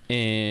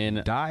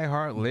 And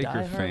Die-hard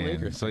Laker fan.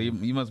 Laker So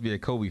you must be a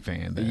Kobe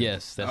fan then.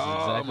 yes, that's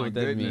exactly what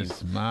that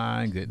means.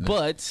 My goodness.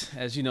 But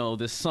as you know,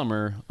 this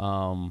summer,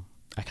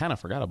 I kind of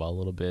forgot about a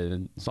little bit,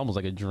 and it's almost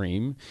like a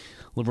dream.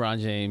 LeBron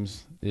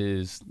James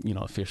is,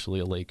 officially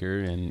a Laker,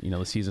 and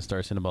the season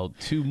starts in about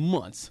 2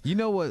 months. You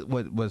know what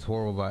was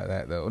horrible about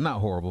that though? Not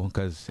horrible,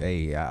 because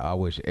hey, I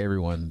wish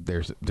everyone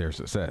their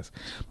success.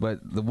 But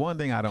the one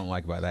thing I don't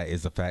like about that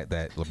is the fact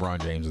that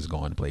LeBron James is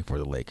going to play for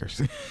the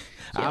Lakers.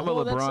 I'm a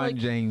LeBron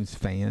James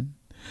fan.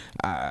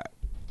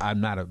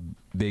 I'm not a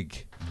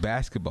big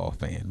basketball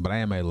fan, but I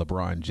am a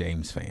LeBron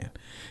James fan,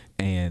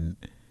 and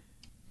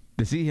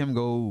to see him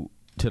go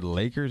to the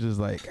Lakers is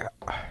like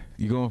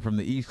you're going from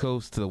the East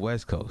Coast to the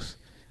West Coast.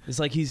 It's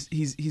like he's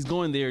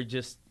going there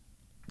just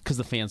because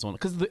the fans want,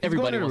 because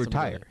everybody wants to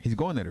retire. him to He's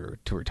going there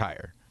to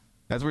retire.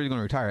 That's where he's going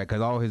to retire,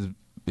 because all his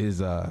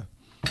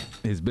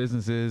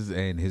businesses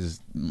and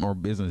his more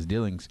business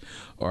dealings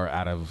are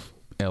out of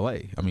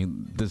L.A. I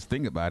mean, just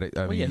think about it.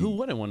 I mean, who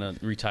wouldn't want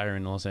to retire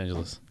in Los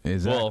Angeles?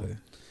 Exactly.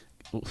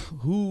 Well,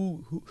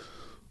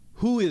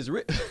 who is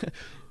rich?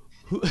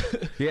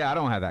 Yeah, I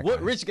don't have that. What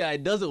kind. rich guy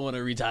doesn't want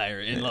to retire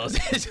in Los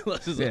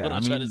Angeles? Is what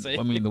I'm trying to say.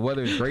 I mean, the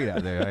weather is great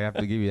out there. I have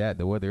to give you that.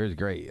 The weather is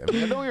great. I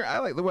mean, I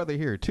like the weather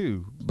here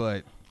too,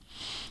 but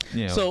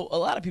So a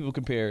lot of people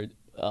compared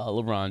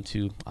LeBron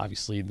to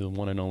obviously the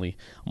one and only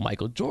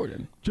Michael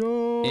Jordan.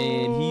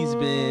 And he's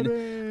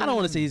been, I don't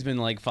want to say he's been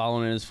like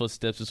following in his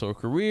footsteps his whole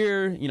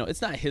career.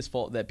 It's not his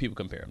fault that people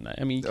compare him.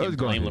 I mean, you can't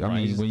blame LeBron.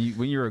 I mean,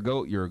 when you're a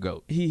GOAT, you're a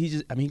GOAT.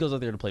 He goes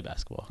out there to play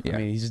basketball. Yeah. I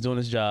mean, he's just doing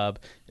his job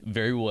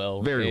very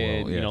well.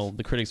 Very well, yes.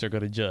 The critics are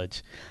going to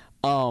judge.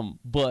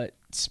 But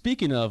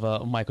speaking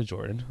of Michael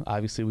Jordan,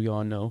 obviously we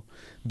all know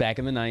back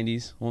in the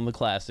 90s, one of the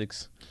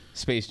classics,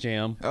 Space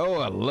Jam.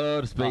 Oh, I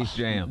love Space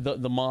Jam. The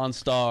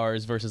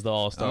Monstars versus the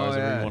All-Stars,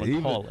 whatever you want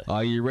to call it.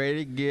 Are you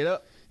ready to get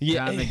up?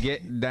 Yeah. Time to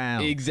get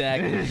down.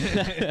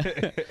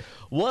 Exactly.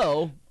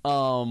 Well,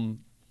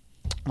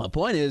 my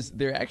point is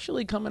they're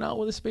actually coming out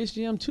with a Space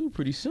Jam 2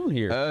 pretty soon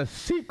here. A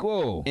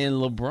sequel. And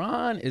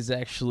LeBron is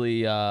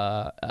actually,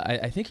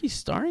 I think he's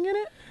starring in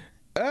it.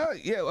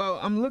 Yeah, well,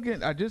 I'm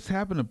looking. I just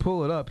happened to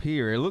pull it up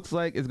here. It looks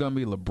like it's going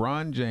to be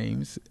LeBron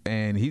James,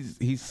 and he's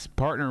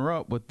partnering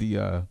up with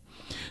the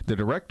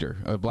director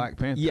of Black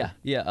Panther.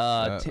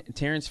 Yeah.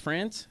 Terrence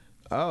France.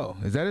 Oh,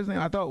 is that his name?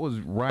 I thought it was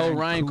Ryan. Oh,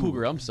 Ryan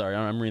Coogler. I'm sorry,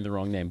 I'm reading the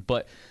wrong name.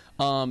 But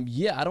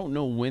I don't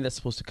know when that's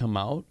supposed to come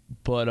out.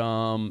 But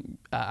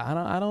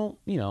I don't.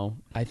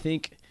 I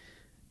think.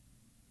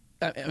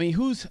 I mean,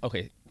 who's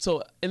okay?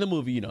 So in the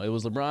movie, it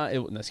was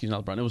LeBron.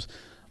 Not LeBron. It was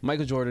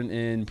Michael Jordan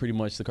in pretty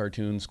much the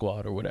cartoon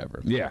squad or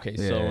whatever. Yeah. Okay.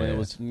 Yeah, So yeah, it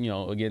was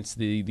against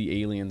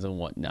the aliens and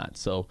whatnot.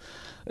 So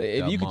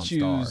if you could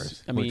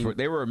choose, I mean,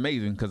 they were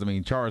amazing, because I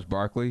mean Charles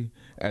Barkley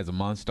as a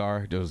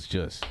Monstar was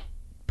just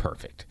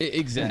perfect.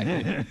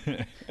 Exactly.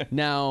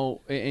 Now,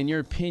 in your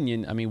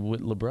opinion, I mean,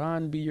 would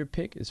LeBron be your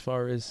pick as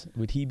far as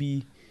would he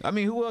be? I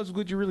mean, who else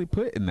would you really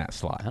put in that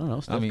slot? I don't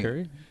know. Steph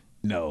Curry.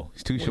 No,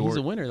 he's too short. He's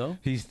a winner though.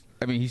 He's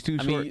too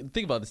short. I mean,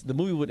 think about this. The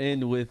movie would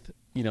end with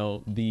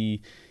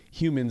the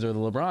humans or the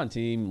LeBron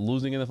team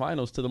losing in the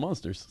finals to the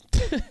Monsters,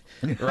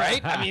 right?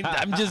 I mean,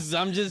 I'm just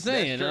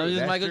saying.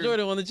 That's Michael true.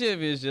 Jordan won the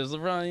championships.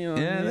 LeBron,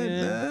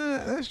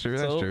 That's true.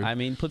 That's true. I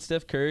mean, put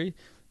Steph Curry,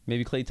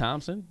 maybe Klay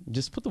Thompson.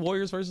 Just put the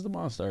Warriors versus the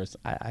Monstars.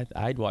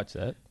 I'd watch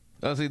that.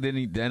 Oh, see,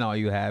 then all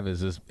you have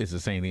is it's the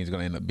same thing it's going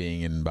to end up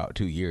being in about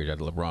 2 years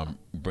after LeBron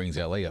brings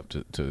LA up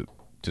to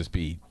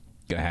speed.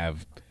 Going to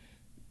have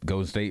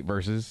Golden State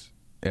versus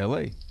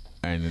LA,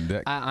 and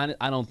that,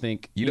 I don't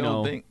think you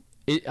don't think.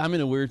 I'm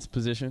in a weird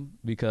position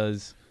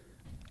because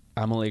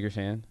I'm a Lakers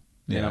fan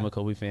and Yeah. I'm a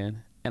Kobe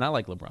fan and I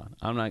like LeBron.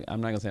 I'm not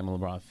gonna say I'm a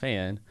LeBron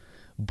fan,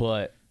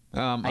 but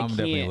I'm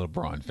definitely a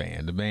LeBron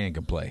fan. The man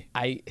can play.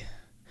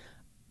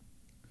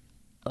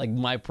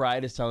 My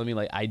pride is telling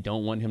me I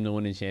don't want him to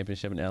win a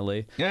championship in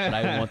LA, but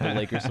I want the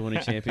Lakers to win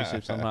a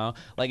championship somehow.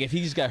 If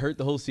he just got hurt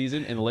the whole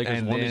season and the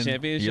Lakers won the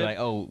championship, you're like,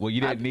 oh, well, you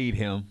didn't need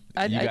him.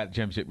 You got the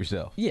championship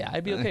yourself. Yeah,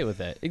 I'd be okay with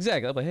that.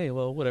 Exactly. I'm like, hey,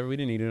 well, whatever. We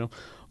didn't need him,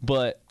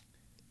 but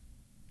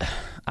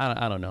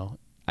I don't know.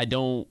 I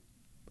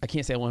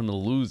can't say I want him to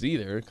lose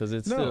either because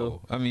it's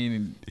still. I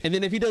mean, and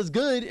then if he does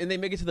good and they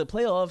make it to the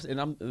playoffs,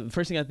 and the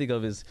first thing I think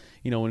of is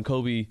when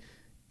Kobe,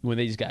 when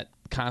they just got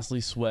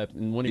constantly swept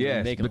and wouldn't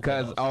even make it.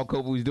 Because all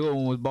Kobe was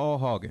doing was ball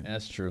hogging.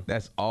 That's true.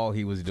 That's all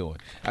he was doing.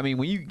 I mean,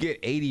 when you get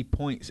 80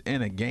 points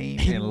in a game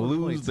and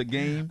lose the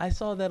game. I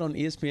saw that on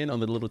ESPN on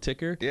the little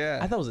ticker. Yeah.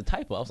 I thought it was a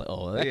typo. I was like,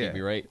 oh, that can't be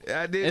right.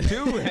 I did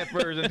too at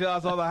first until I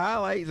saw the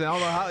highlights, and all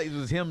the highlights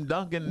was him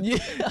dunking.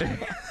 Yeah.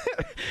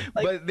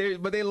 But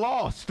they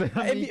lost.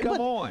 I mean, come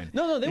on.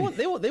 No, they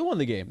won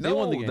the game. They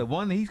won the game. The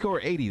one he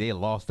scored 80, they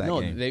lost that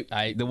game.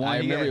 I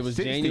remember it was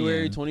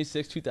January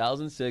 26,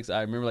 2006.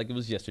 I remember like it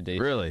was yesterday.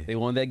 Really? They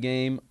won that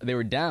game. They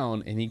were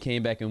down, and he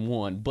came back and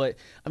won. But,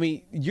 I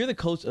mean, you're the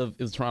coach of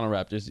the Toronto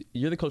Raptors.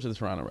 You're the coach of the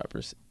Toronto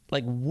Raptors.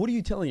 What are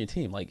you telling your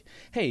team?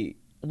 Hey,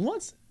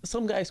 once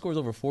some guy scores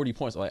over 40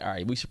 points, I'm like, all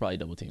right, we should probably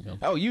double team him.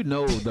 Oh,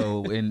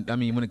 though, and I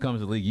mean, when it comes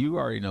to the league, you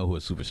already know who a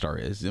superstar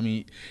is. I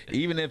mean,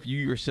 even if you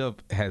yourself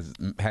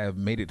have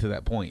made it to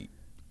that point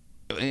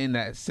in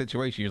that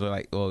situation, you're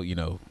like, well,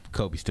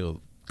 Kobe's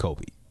still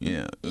Kobe.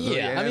 Yeah.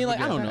 Yeah, I mean, like,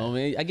 I don't know,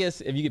 man. I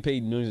guess if you get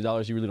paid millions of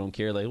dollars, you really don't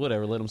care. Like,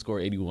 whatever, let him score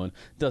 81.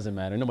 Doesn't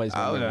matter. Nobody's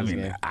going to win this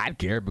game. I'd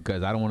care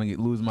because I don't want to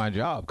lose my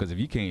job. Because if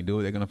you can't do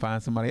it, they're going to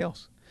find somebody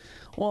else.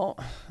 Well,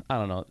 I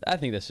don't know. I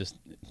think that's just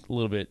a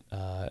little bit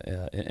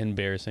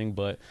embarrassing.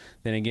 But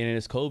then again, it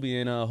is Kobe,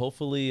 and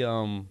hopefully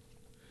one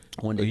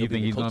day. You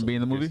think he's going to be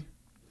in the movie?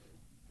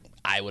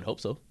 I would hope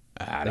so.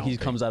 I Like don't he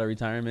think- comes out of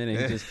retirement and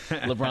he just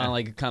LeBron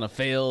like kind of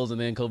fails,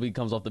 and then Kobe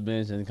comes off the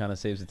bench and kind of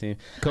saves the team.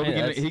 Kobe,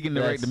 Yeah, he can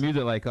narrate the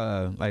music like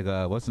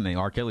what's the name?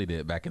 R. Kelly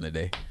did back in the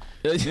day.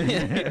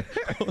 Yeah.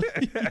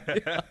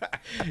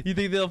 You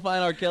think they'll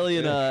find R. Kelly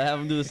and have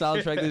him do the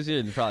soundtrack this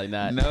year? Probably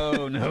not.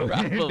 No,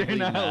 Probably they're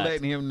not not.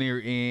 letting him near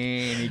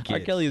any kids. R.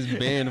 Kelly is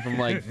banned from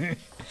like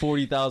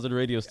 40,000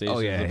 radio stations. Oh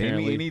yeah,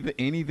 apparently.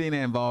 anything that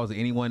involves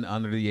anyone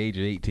under the age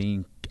of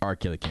 18, R.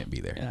 Kelly can't be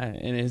there.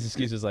 And his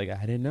excuse is like, I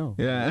didn't know.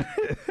 Yeah,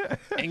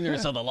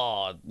 Ignorance of the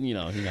law. You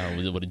know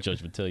what a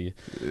judge would tell you.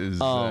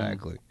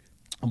 exactly.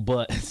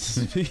 But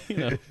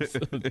speaking of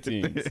some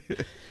teams,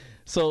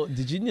 so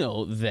did you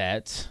know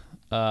that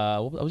I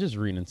was just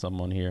reading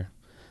something on here,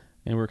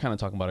 and we were kind of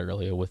talking about it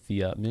earlier with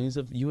the millions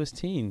of U.S.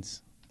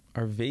 teens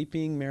are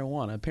vaping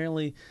marijuana.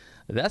 Apparently,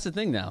 that's a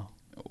thing now.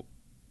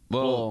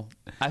 Well,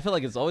 I feel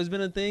like it's always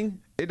been a thing.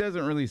 It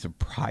doesn't really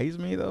surprise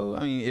me though.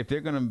 I mean, if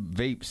they're gonna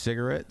vape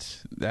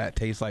cigarettes that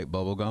taste like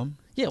bubble gum,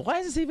 Yeah, why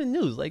is this even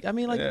news? Like, I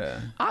mean, like, Yeah.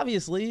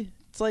 obviously,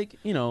 it's like,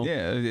 yeah,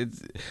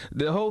 it's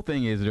the whole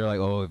thing is they're like,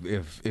 oh,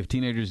 if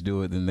teenagers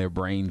do it, then their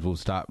brains will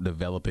stop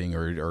developing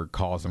or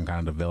cause some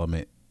kind of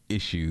development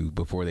issue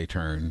before they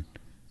turn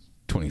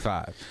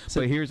 25.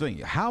 But here's the thing: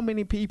 how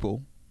many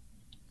people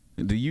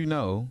do you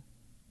know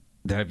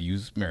that have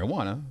used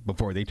marijuana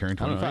before they turn I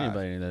 25? don't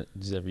know anybody that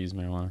has ever used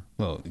marijuana.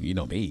 Well, you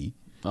know me.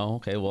 Oh,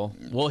 okay. Well,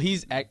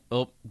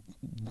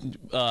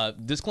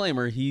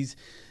 disclaimer.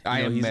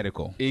 I am he's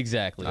medical.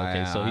 Exactly.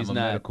 Okay, so he's I'm a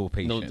not medical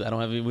patient. No, we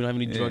don't have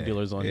any drug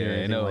dealers on here. or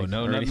anything like,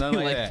 or anything nothing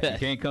like like that. You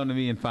can't come to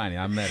me and find it.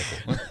 I'm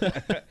medical.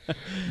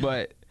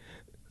 But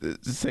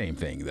it's the same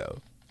thing though.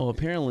 Well,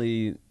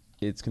 apparently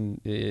it's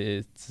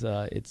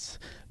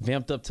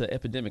vamped up to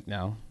epidemic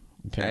now.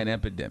 An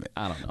epidemic.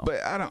 I don't know.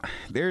 But I don't.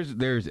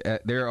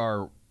 There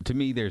are to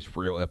me. There's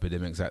real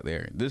epidemics out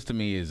there. This to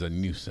me is a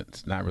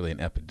nuisance, not really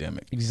an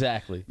epidemic.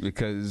 Exactly.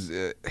 Because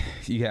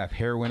you have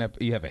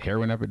you have a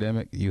heroin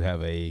epidemic, you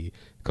have a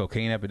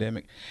cocaine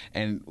epidemic,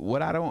 and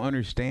what I don't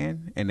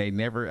understand, and they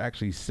never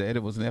actually said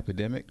it was an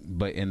epidemic,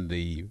 but in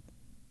the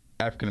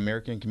African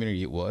American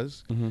community it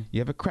was. You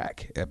have a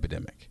crack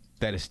epidemic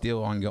that is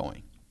still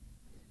ongoing.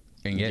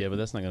 And yet, Yeah, but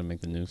that's not gonna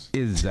make the news.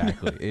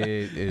 exactly,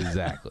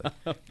 exactly.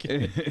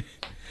 Okay.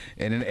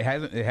 And it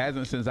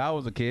hasn't since I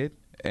was a kid,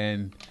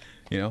 and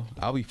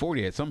I'll be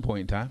 40 at some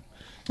point in time.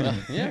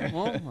 Yeah.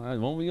 Well,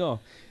 won't we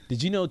all?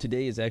 Did you know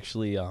today is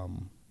actually? Well,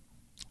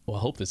 I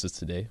hope this is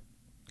today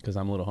because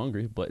I'm a little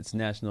hungry. But it's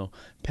National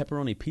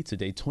Pepperoni Pizza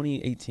Day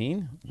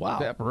 2018. Wow.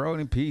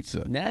 Pepperoni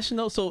pizza.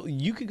 National. So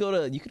you can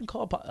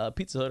call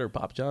Pizza Hut or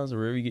Papa John's or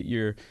wherever you get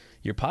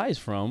your pies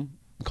from.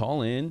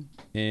 Call in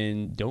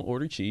and don't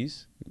order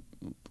cheese.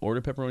 Order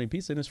pepperoni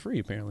pizza and it's free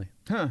apparently.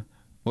 Huh.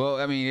 Well,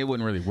 I mean, it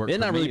wouldn't really work. They're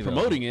for not me, really though.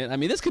 promoting it. I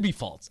mean, this could be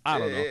false. I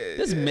don't know.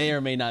 This may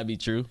or may not be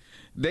true.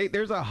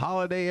 There's a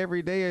holiday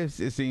every day. It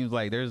seems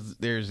like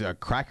there's a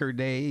cracker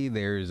day.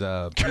 There's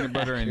a peanut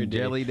butter Cracker and day.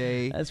 jelly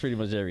day. That's pretty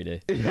much every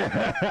day.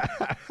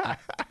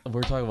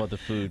 We're talking about the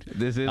food.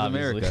 This is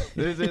obviously. America.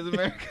 This is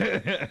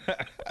America.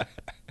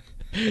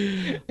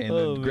 And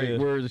Oh, the great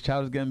man. words of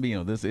Childish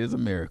Gambino. This is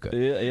America.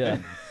 Yeah.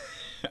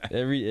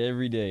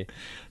 every day.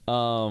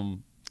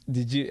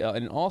 Did you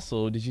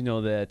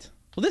know that?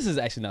 Well, this is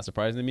actually not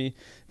surprising to me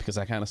because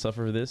I kind of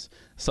suffer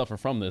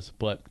from this.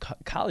 But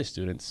college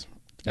students,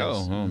 That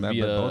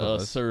via both of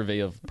a us. survey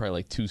of probably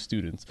like 2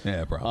 students,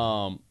 Yeah,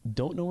 probably.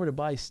 don't know where to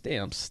buy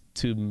stamps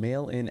to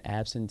mail in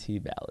absentee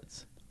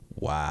ballots.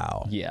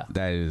 Wow. Yeah.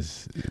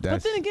 That's.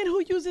 But then again,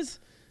 who uses?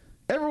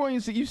 Everyone,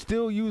 you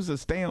still use a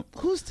stamp.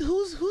 Who's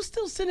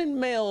still sending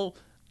mail?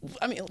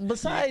 I mean,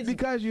 besides to.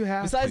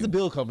 the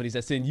bill companies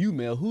that send you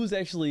mail, who's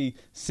actually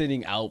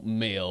sending out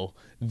mail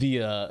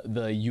via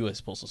the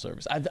U.S. Postal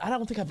Service? I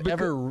don't think I've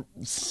ever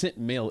sent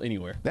mail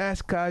anywhere.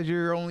 That's because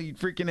you're only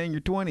freaking in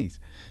your 20s.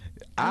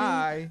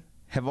 I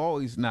have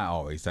always, not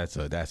always. That's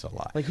a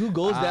lie. Like, who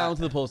goes down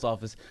to the post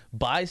office,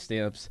 buys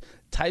stamps,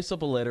 types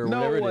up a letter, No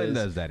whatever one it is,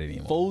 does that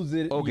anymore. folds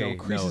it, Okay,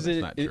 creases no,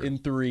 it that's not true. in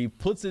 3,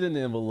 puts it in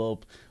the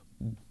envelope,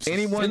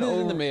 anyone sends it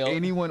over, in the mail.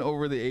 anyone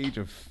over the age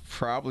of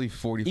probably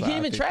 45. You can't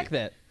even 50. track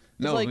that.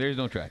 It's No, like, there's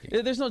no tracking.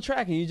 There's no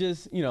tracking. You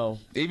just,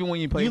 Even when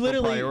you play you for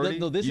literally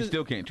priority, this you is,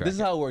 still can't track This is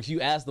it. how it works.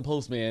 You ask the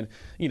postman.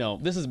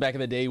 This is back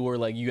in the day where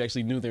like you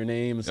actually knew their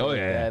name. And stuff Oh, like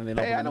yeah. that, and then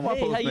Hey, I know my hey,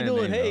 how you postman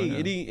doing? name, Hey,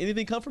 though, yeah.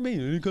 anything come for me?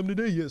 Anything come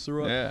today? Yes,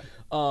 sir. Yeah.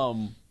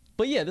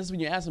 But yeah, this is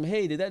when you ask them,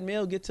 hey, did that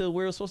mail get to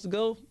where it was supposed to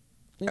go?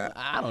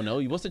 I don't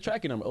know. What's the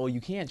tracking number? Oh,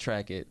 you can't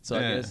track it. So I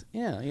guess,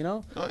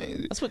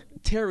 that's what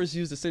terrorists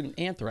use to send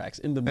anthrax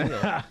in the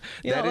mail.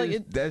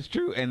 That's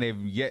true, and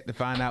they've yet to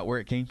find out where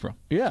it came from.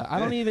 Yeah, I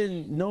don't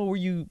even know where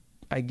you.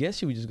 I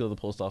guess you would just go to the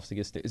post office to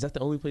get stamps. Is that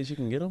the only place you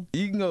can get them?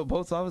 You can go to the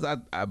post office,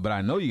 but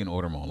I know you can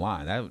order them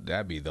online.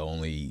 That'd be the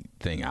only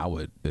thing I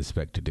would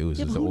expect to do is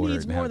just who order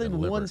needs and more have it than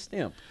delivered. one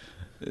stamp?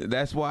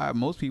 That's why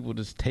most people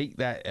just take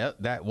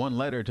that one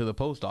letter to the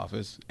post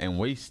office and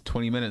waste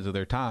 20 minutes of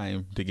their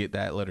time to get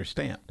that letter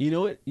stamped. You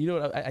know what?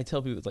 I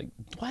tell people, it's like,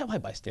 why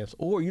buy stamps?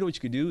 Or you know what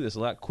you could do that's a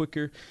lot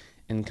quicker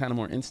and kind of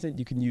more instant?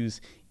 You can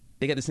use.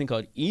 They got this thing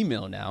called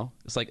email now.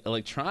 It's like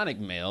electronic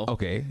mail.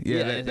 Okay.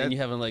 And you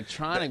have an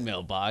electronic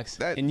mailbox.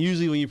 And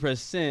usually when you press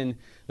send,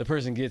 the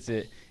person gets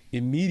it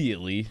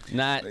immediately,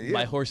 not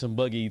by horse and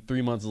buggy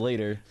 3 months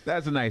later.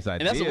 That's a nice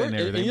idea. And that's what and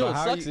everything. and you know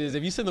what sucks is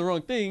if you send the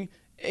wrong thing,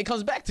 it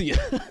comes back to you.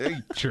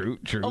 True.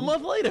 A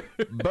month later.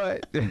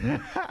 But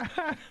it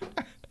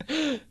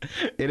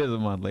is a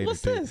month later.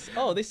 What's this?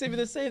 Oh, they sent me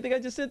the same thing I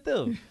just sent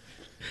them.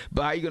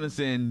 But how are you going to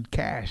send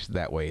cash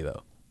that way,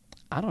 though?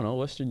 I don't know.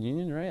 Western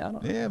Union, right? I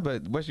don't know. Yeah,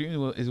 but Western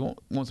Union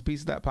wants a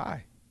piece of that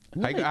pie.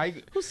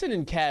 Who's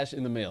sending cash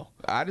in the mail?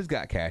 I just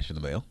got cash in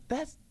the mail.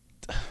 That's.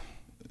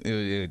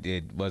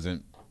 It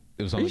wasn't.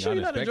 It was Are something you sure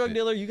you're not a unexpected. drug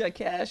dealer? You got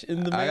cash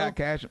in the mail? I got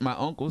cash. My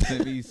uncle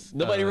sent me.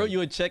 Nobody wrote you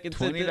a check and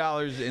sent it?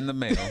 $20 in the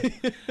mail.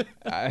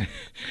 I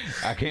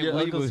can't Your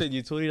believe uncle sent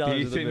you $20 in the mail.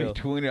 He sent me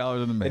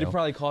 $20 in the mail. It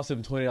probably cost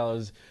him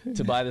 $20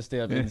 to buy the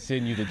stamp and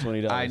send you the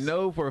 $20. I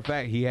know for a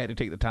fact he had to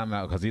take the time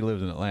out because he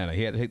lives in Atlanta.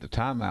 He had to take the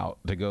time out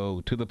to go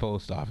to the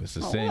post office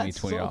to send me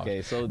 $20.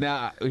 Okay, so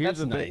now here's that's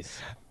the thing.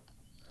 nice.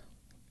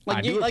 Like,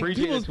 I do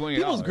appreciate people's, the $20.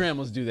 people's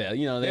grandmas do that.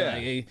 You know, they're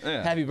like, hey,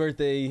 happy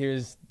birthday,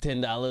 here's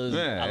 $10.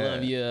 I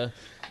love you.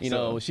 You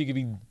know, she could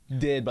be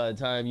dead by the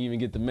time you even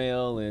get the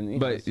mail. And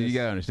but you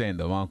got to understand,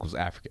 though, my uncle's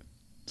African.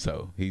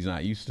 So he's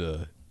not used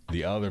to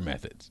the other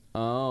methods.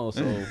 Oh,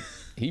 so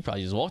he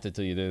probably just walked it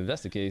to you then, if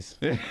that's the case.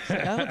 Like,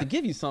 I want to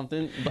give you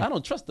something, but I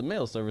don't trust the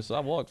mail service, so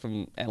I walked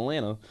from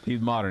Atlanta. He's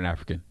modern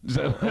African.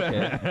 So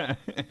okay.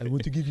 I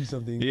want to give you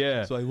something.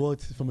 Yeah. So I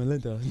walked from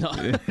Atlanta. No.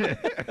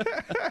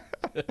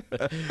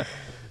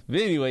 But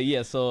anyway,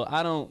 yeah, so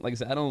I don't, like I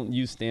said, I don't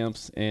use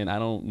stamps, and I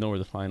don't know where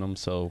to find them,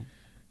 so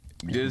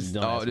just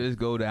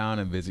go down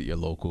and visit your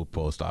local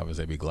post office.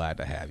 They'd be glad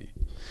to have you.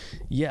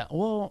 Yeah,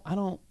 well, I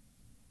don't,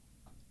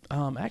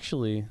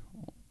 actually,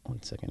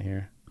 1 second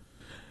here.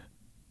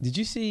 Did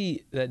you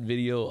see that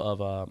video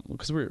of,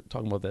 because we were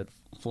talking about that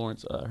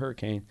Florence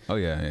hurricane. Oh,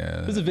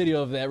 yeah. There's a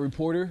video of that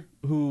reporter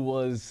who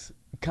was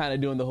kind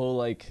of doing the whole,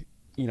 like,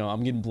 you know,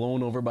 I'm getting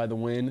blown over by the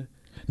wind.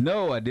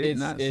 No, I did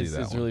not see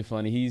that. It's really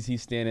funny.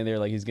 He's standing there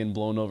like he's getting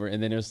blown over,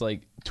 and then there's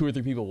like 2 or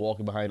 3 people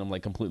walking behind him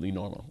like completely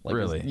normal. Like,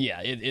 really?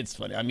 It's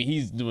funny. I mean,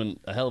 he's doing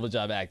a hell of a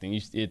job acting.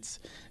 It's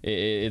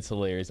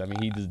hilarious. I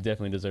mean, he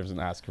definitely deserves an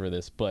Oscar for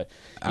this. But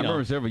I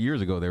remember several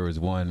years ago there was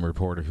one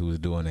reporter who was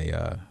doing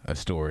a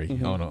story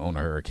on a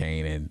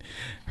hurricane, and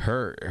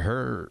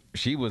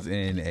she was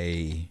in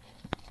a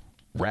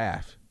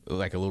raft,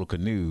 like a little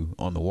canoe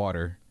on the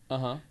water,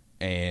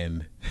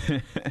 and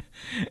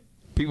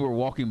people were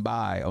walking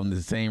by on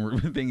the same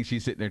thing.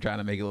 She's sitting there trying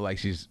to make it look like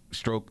she's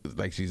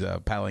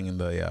paddling in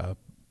the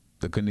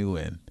canoe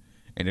in,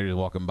 and they're just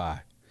walking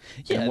by.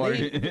 Yeah, water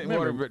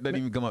doesn't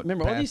even come up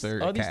past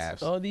their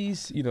calves. All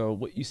these, you know,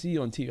 what you see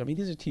on TV. I mean,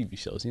 these are TV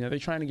shows. You know, they're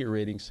trying to get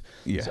ratings.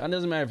 Yeah. So it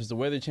doesn't matter if it's the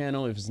Weather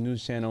Channel, if it's the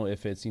News Channel,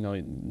 if it's, you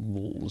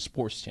know,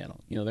 Sports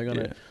Channel. You know, they're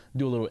gonna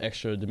do a little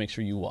extra to make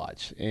sure you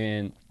watch.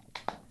 And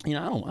you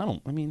know, I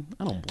don't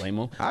blame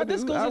them. But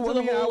this goes into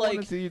the whole,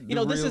 like, you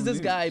know, this is this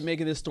guy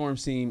making this storm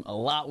seem a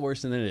lot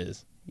worse than it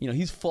is. You know,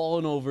 he's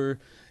falling over.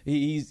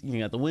 He's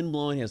got the wind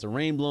blowing, he has the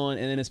rain blowing,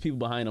 and then there's people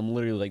behind him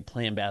literally like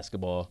playing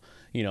basketball,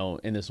 you know,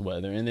 in this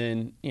weather. And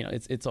then, you know,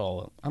 it's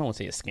all, I don't want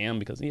to say a scam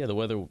because the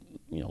weather,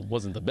 you know,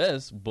 wasn't the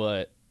best,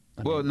 but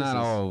I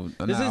mean,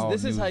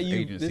 this is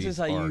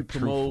how you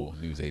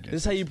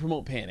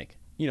promote panic.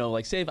 You know,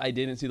 like, say if I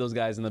didn't see those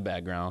guys in the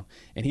background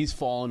and he's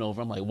falling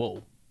over, I'm like,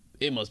 whoa,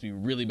 it must be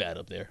really bad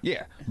up there.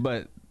 Yeah,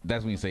 but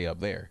that's when you say up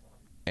there,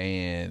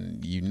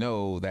 and you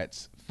know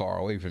that's far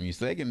away from you,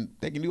 so they can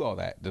do all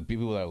that. The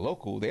people that are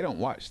local, they don't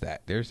watch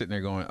that. They're sitting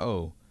there going,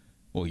 "Oh,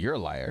 well, you're a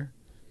liar,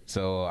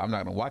 so I'm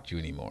not gonna watch you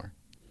anymore."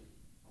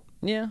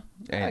 Yeah,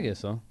 I guess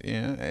so.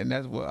 Yeah, and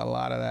that's what a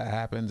lot of that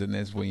happens, and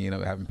that's when you end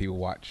up having people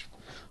watch.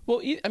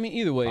 Well, I mean,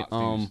 either way,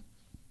 I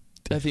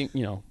think,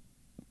 you know,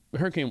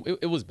 hurricane,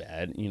 it was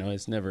bad. You know,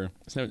 it's never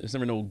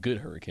no good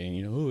hurricane.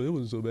 You know, oh, it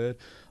wasn't so bad.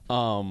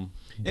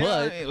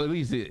 But at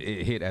least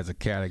it hit as a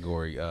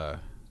category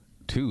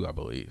 2, I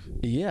believe.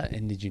 Yeah,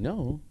 and did you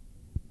know,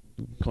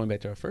 going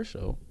back to our first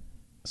show,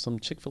 some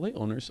Chick-fil-A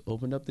owners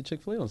opened up the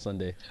Chick-fil-A on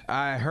Sunday.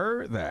 I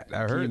heard that.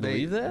 Can you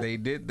believe that? They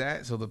did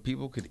that so the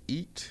people could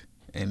eat.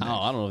 And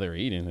I don't know if they were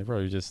eating. They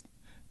probably just,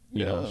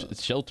 you know,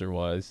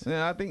 shelter-wise.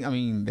 Yeah, they had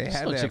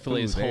that.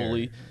 Chick-fil-A is food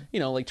holy. there. You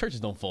know, like, churches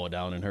don't fall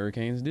down in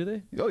hurricanes, do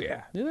they? Oh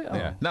yeah, Do they? Oh.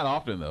 Yeah, not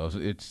often though.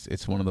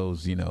 It's one of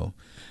those, you know,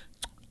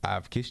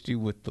 I've kissed you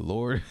with the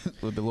Lord,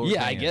 with the Lord.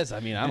 Yeah, I guess.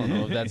 I mean, I don't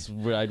know if that's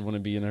where I'd want to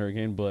be in a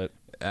hurricane, but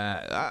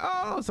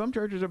I don't know. Some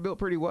churches are built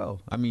pretty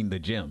well. I mean, the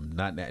gym,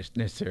 not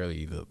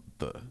necessarily the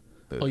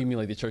Oh, you mean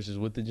like the churches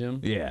with the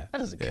gym? Yeah. That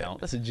doesn't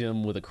count. That's a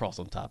gym with a cross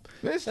on top.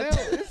 It still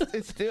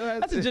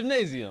has. That's a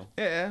gymnasium.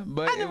 Yeah,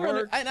 but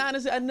I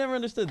honestly, I never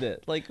understood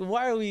that. Like,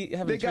 why are we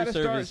having they a got church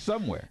to start service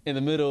somewhere. in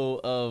the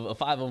middle of a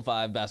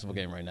 5-on-5 basketball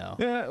game right now?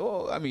 Yeah,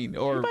 well, I mean,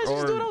 or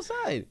just do it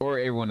outside. Or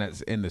everyone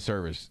that's in the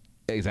service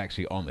is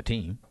actually on the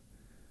team.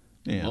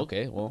 Yeah.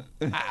 Okay, well,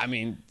 I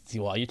mean,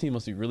 well, your team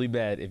must be really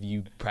bad if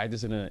you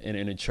practice in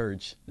a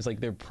church. It's like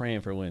they're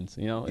praying for wins,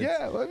 you know?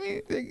 Yeah, well, I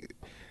mean, they're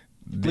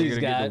Please,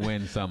 gonna God, get the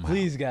win somehow.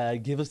 Please,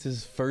 God, give us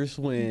this first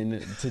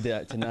win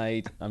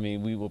tonight. I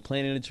mean, we were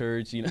playing in a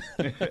church, you know.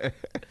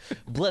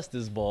 Bless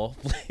this ball,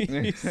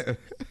 please.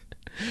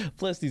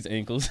 Bless these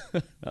ankles.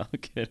 No, I'm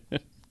kidding.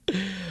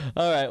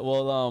 All right,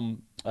 well,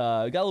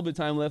 got a little bit of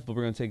time left, but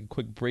we're gonna take a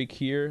quick break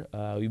here.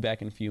 We'll be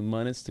back in a few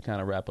minutes to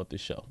kind of wrap up the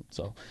show.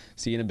 So,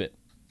 see you in a bit.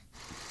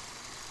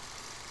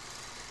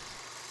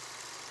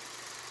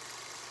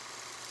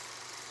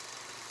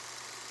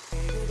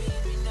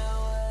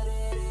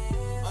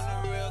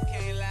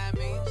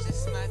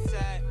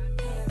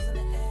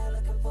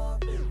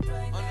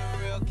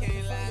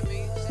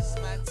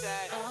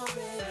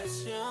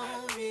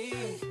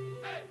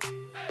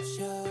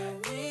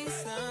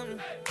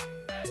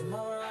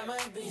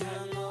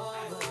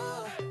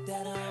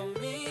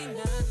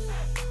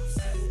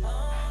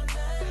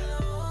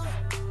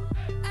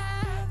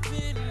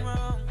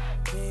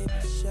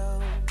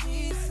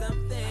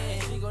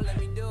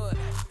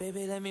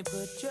 Baby, let me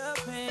put your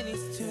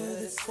panties to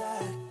the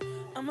side.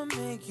 I'ma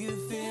make you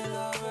feel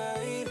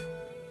alright.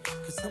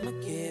 Cause I'ma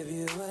give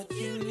you what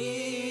you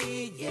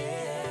need,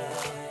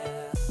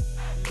 yeah.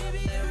 Baby,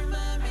 you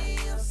remind me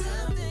of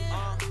something,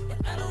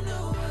 but I don't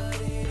know what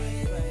it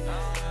is.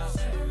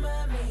 You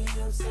remind me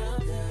of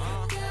something,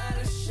 you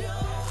gotta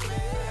show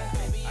me.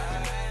 Baby,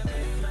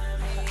 you remind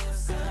me of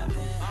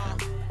something,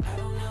 I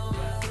don't know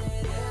what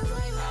it is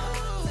right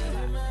now. You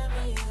remind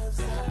me of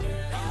something,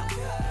 you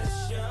gotta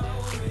show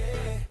me.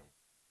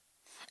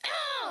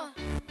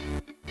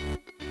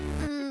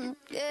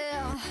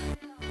 Yeah.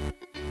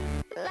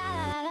 La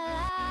la la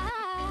la.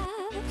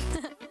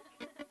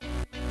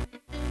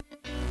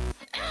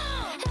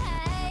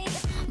 Hey,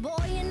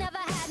 boy, you never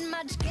had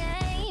much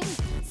game,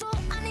 so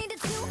I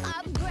needed to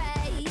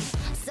upgrade.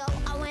 So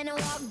I went and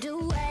walked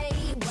away,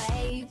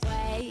 way.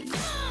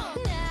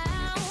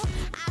 Now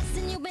I've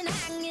seen you been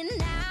hanging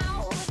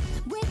out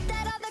with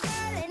that other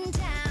girl in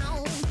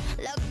town,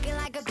 looking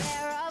like a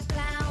pair of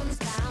clowns.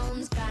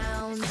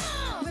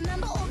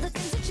 Remember all the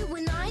things that you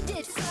and I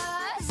did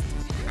first,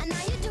 and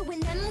now you're doing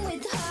them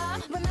with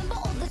her. Remember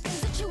all the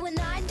things that you and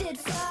I did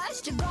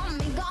first. You got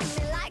me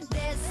like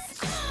this,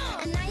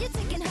 and now you're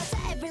taking her to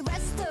every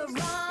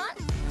restaurant,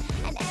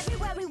 and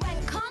everywhere we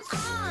went, come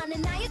on.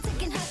 And now you're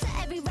taking her to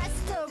every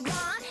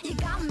restaurant. You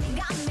got me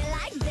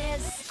like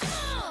this.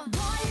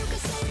 Boy, you can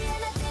say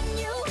anything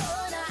you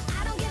wanna.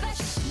 I don't give a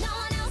no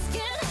one else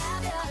can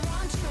have it. I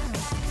want you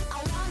back. I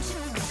want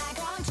you back.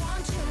 Want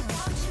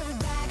you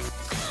back.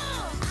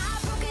 I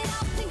broke it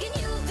off thinking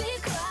you'd be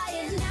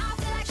crying. Now I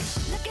feel like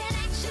looking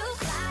at you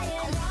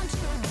flying. I want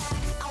you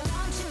back. I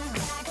want you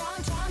back.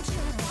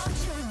 Want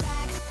you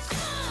back.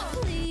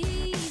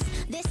 Please,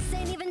 this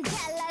ain't even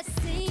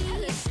jealousy.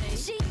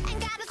 She ain't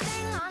got a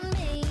thing on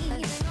me.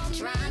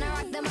 Trying to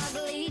rock them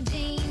ugly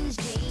jeans.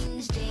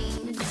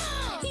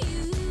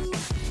 You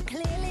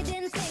clearly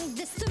didn't think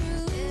this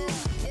through.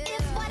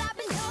 If what I've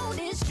been told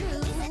is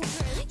true,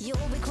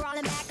 you'll be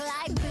crawling back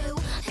like boo.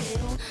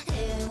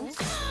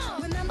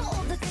 Remember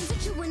all the things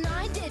that you and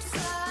I did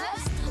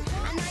first,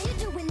 and now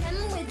you're doing them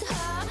with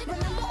her.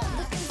 Remember all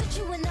the things that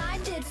you and I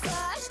did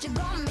first. You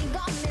got me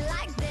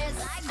like this,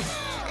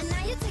 and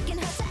now you're taking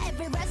her to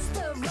every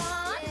restaurant,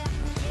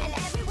 and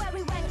everywhere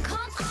we went,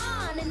 come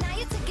on. And now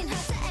you're taking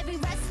her to every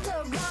restaurant.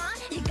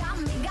 You got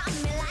me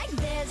like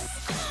this.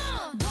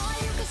 Boy,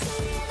 you can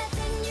say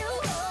anything you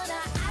wanna.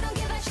 I don't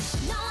give a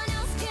no one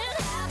else can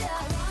have it. I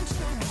want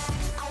you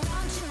back. I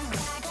want you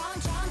back.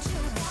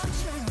 Want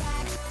you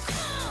back.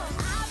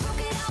 I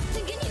broke it off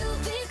thinking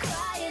you'd be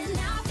crying.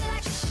 Now I feel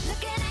like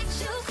looking at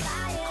you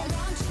flying. I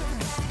want you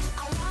back.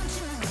 I want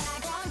you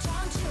back.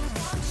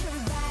 Want you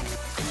back.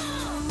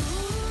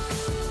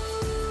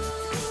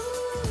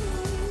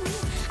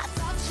 I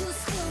thought you'd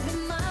still be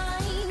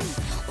mine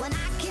when I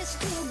kissed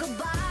you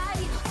goodbye.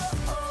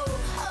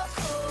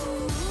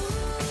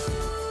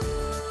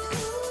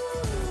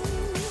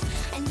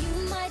 And you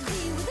might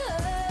be with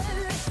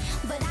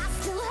her, but I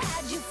still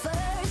had you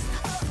first.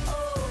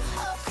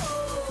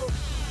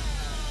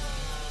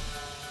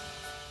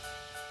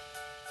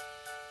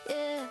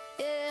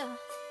 Yeah.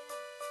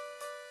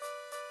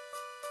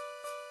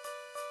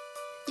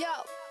 Yo,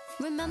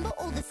 remember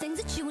all the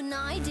things that you and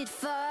I did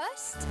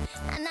first,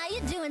 and now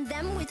you're doing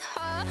them with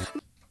her.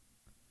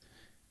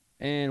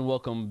 And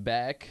welcome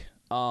back.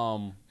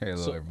 Hello,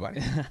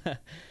 everybody.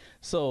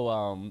 So,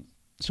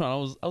 Sean, I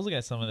was looking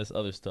at some of this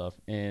other stuff,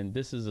 and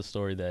this is a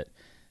story that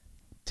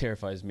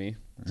terrifies me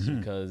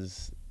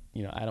because,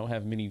 you know, I don't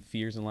have many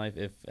fears in life,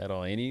 if at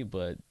all any,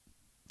 but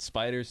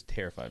spiders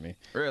terrify me.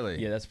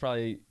 Really? Yeah, that's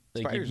probably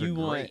like Spiders if you are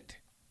want, great.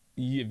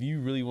 if you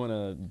really want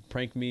to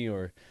prank me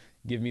or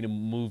give me to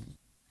move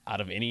out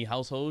of any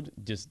household,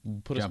 just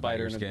put a Jump out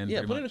spider your in skin, yeah,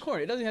 pretty put it in a much.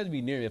 corner. It doesn't have to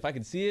be near me. If I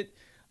can see it,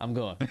 I'm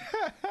going.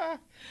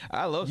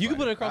 I love. You can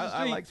put it spiders. across the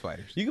street. I like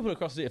spiders. You can put it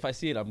across the street. If I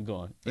see it, I'm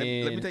going. Let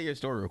me And- tell you a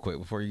story real quick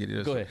before you get into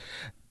this. Go ahead.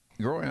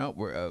 Growing up,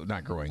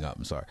 not growing up.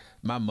 I'm sorry.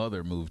 My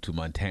mother moved to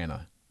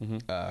Montana, Mm-hmm.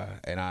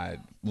 and I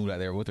moved out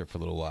there with her for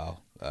a little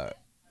while.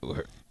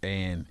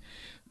 And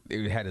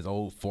it had this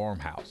old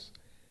farmhouse.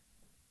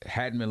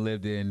 Hadn't been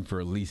lived in for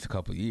at least a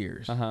couple of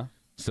years. Uh-huh.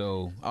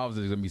 So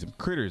obviously there's gonna be some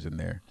critters in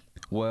there.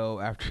 Well,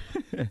 after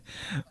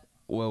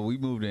we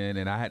moved in,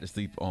 and I had to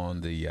sleep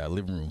on the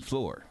living room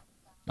floor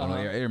on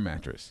Uh-huh. the air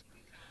mattress.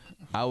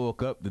 I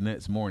woke up the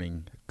next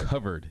morning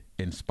covered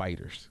in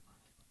spiders.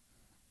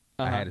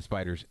 I Uh-huh. had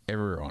spiders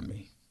everywhere on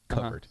me,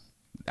 covered.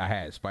 I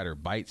had spider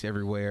bites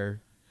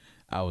everywhere.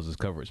 I was just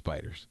covered with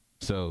spiders.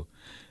 So,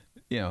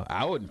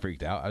 I wasn't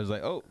freaked out. I was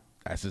like, oh,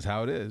 that's just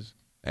how it is.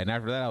 And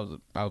after that,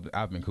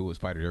 I've been cool with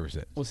spiders ever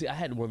since. Well, see, I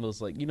had one of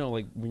those, like,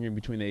 like when you're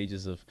between the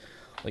ages of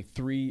like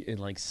 3 and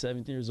like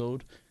 7 years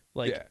old,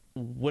 like Yeah.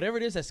 whatever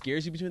it is that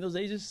scares you between those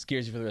ages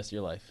scares you for the rest of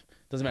your life.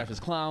 Doesn't matter if it's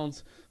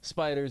clowns,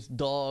 spiders,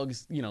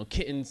 dogs,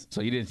 kittens.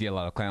 So you didn't see a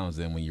lot of clowns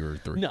then when you were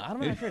 3? No, I'm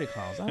not afraid of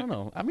clowns. I don't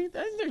know. I mean,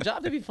 isn't their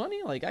job to be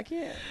funny? Like, I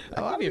can't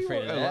be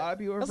afraid of that. A lot of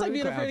people are That's like afraid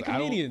being of afraid of clowns. I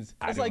don't- comedians.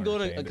 I That's don't like going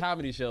to a understand it.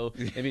 comedy show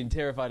and being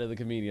terrified of the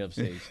comedian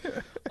upstage.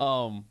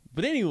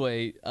 But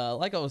anyway,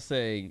 like I was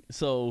saying,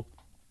 so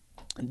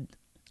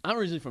I'm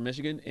originally from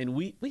Michigan, and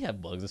we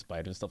have bugs and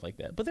spiders and stuff like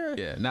that. But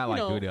they're not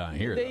like we do down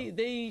here, They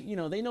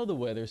though. they know the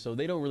weather, so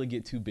they don't really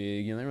get too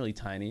big. They're really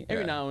tiny.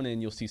 Every Yeah. now and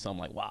then you'll see something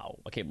like, wow,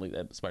 I can't believe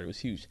that spider was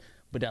huge.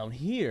 But down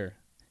here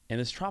in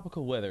this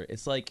tropical weather,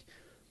 it's like,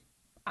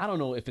 I don't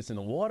know if it's in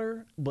the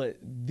water, but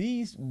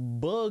these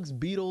bugs,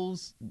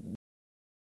 beetles,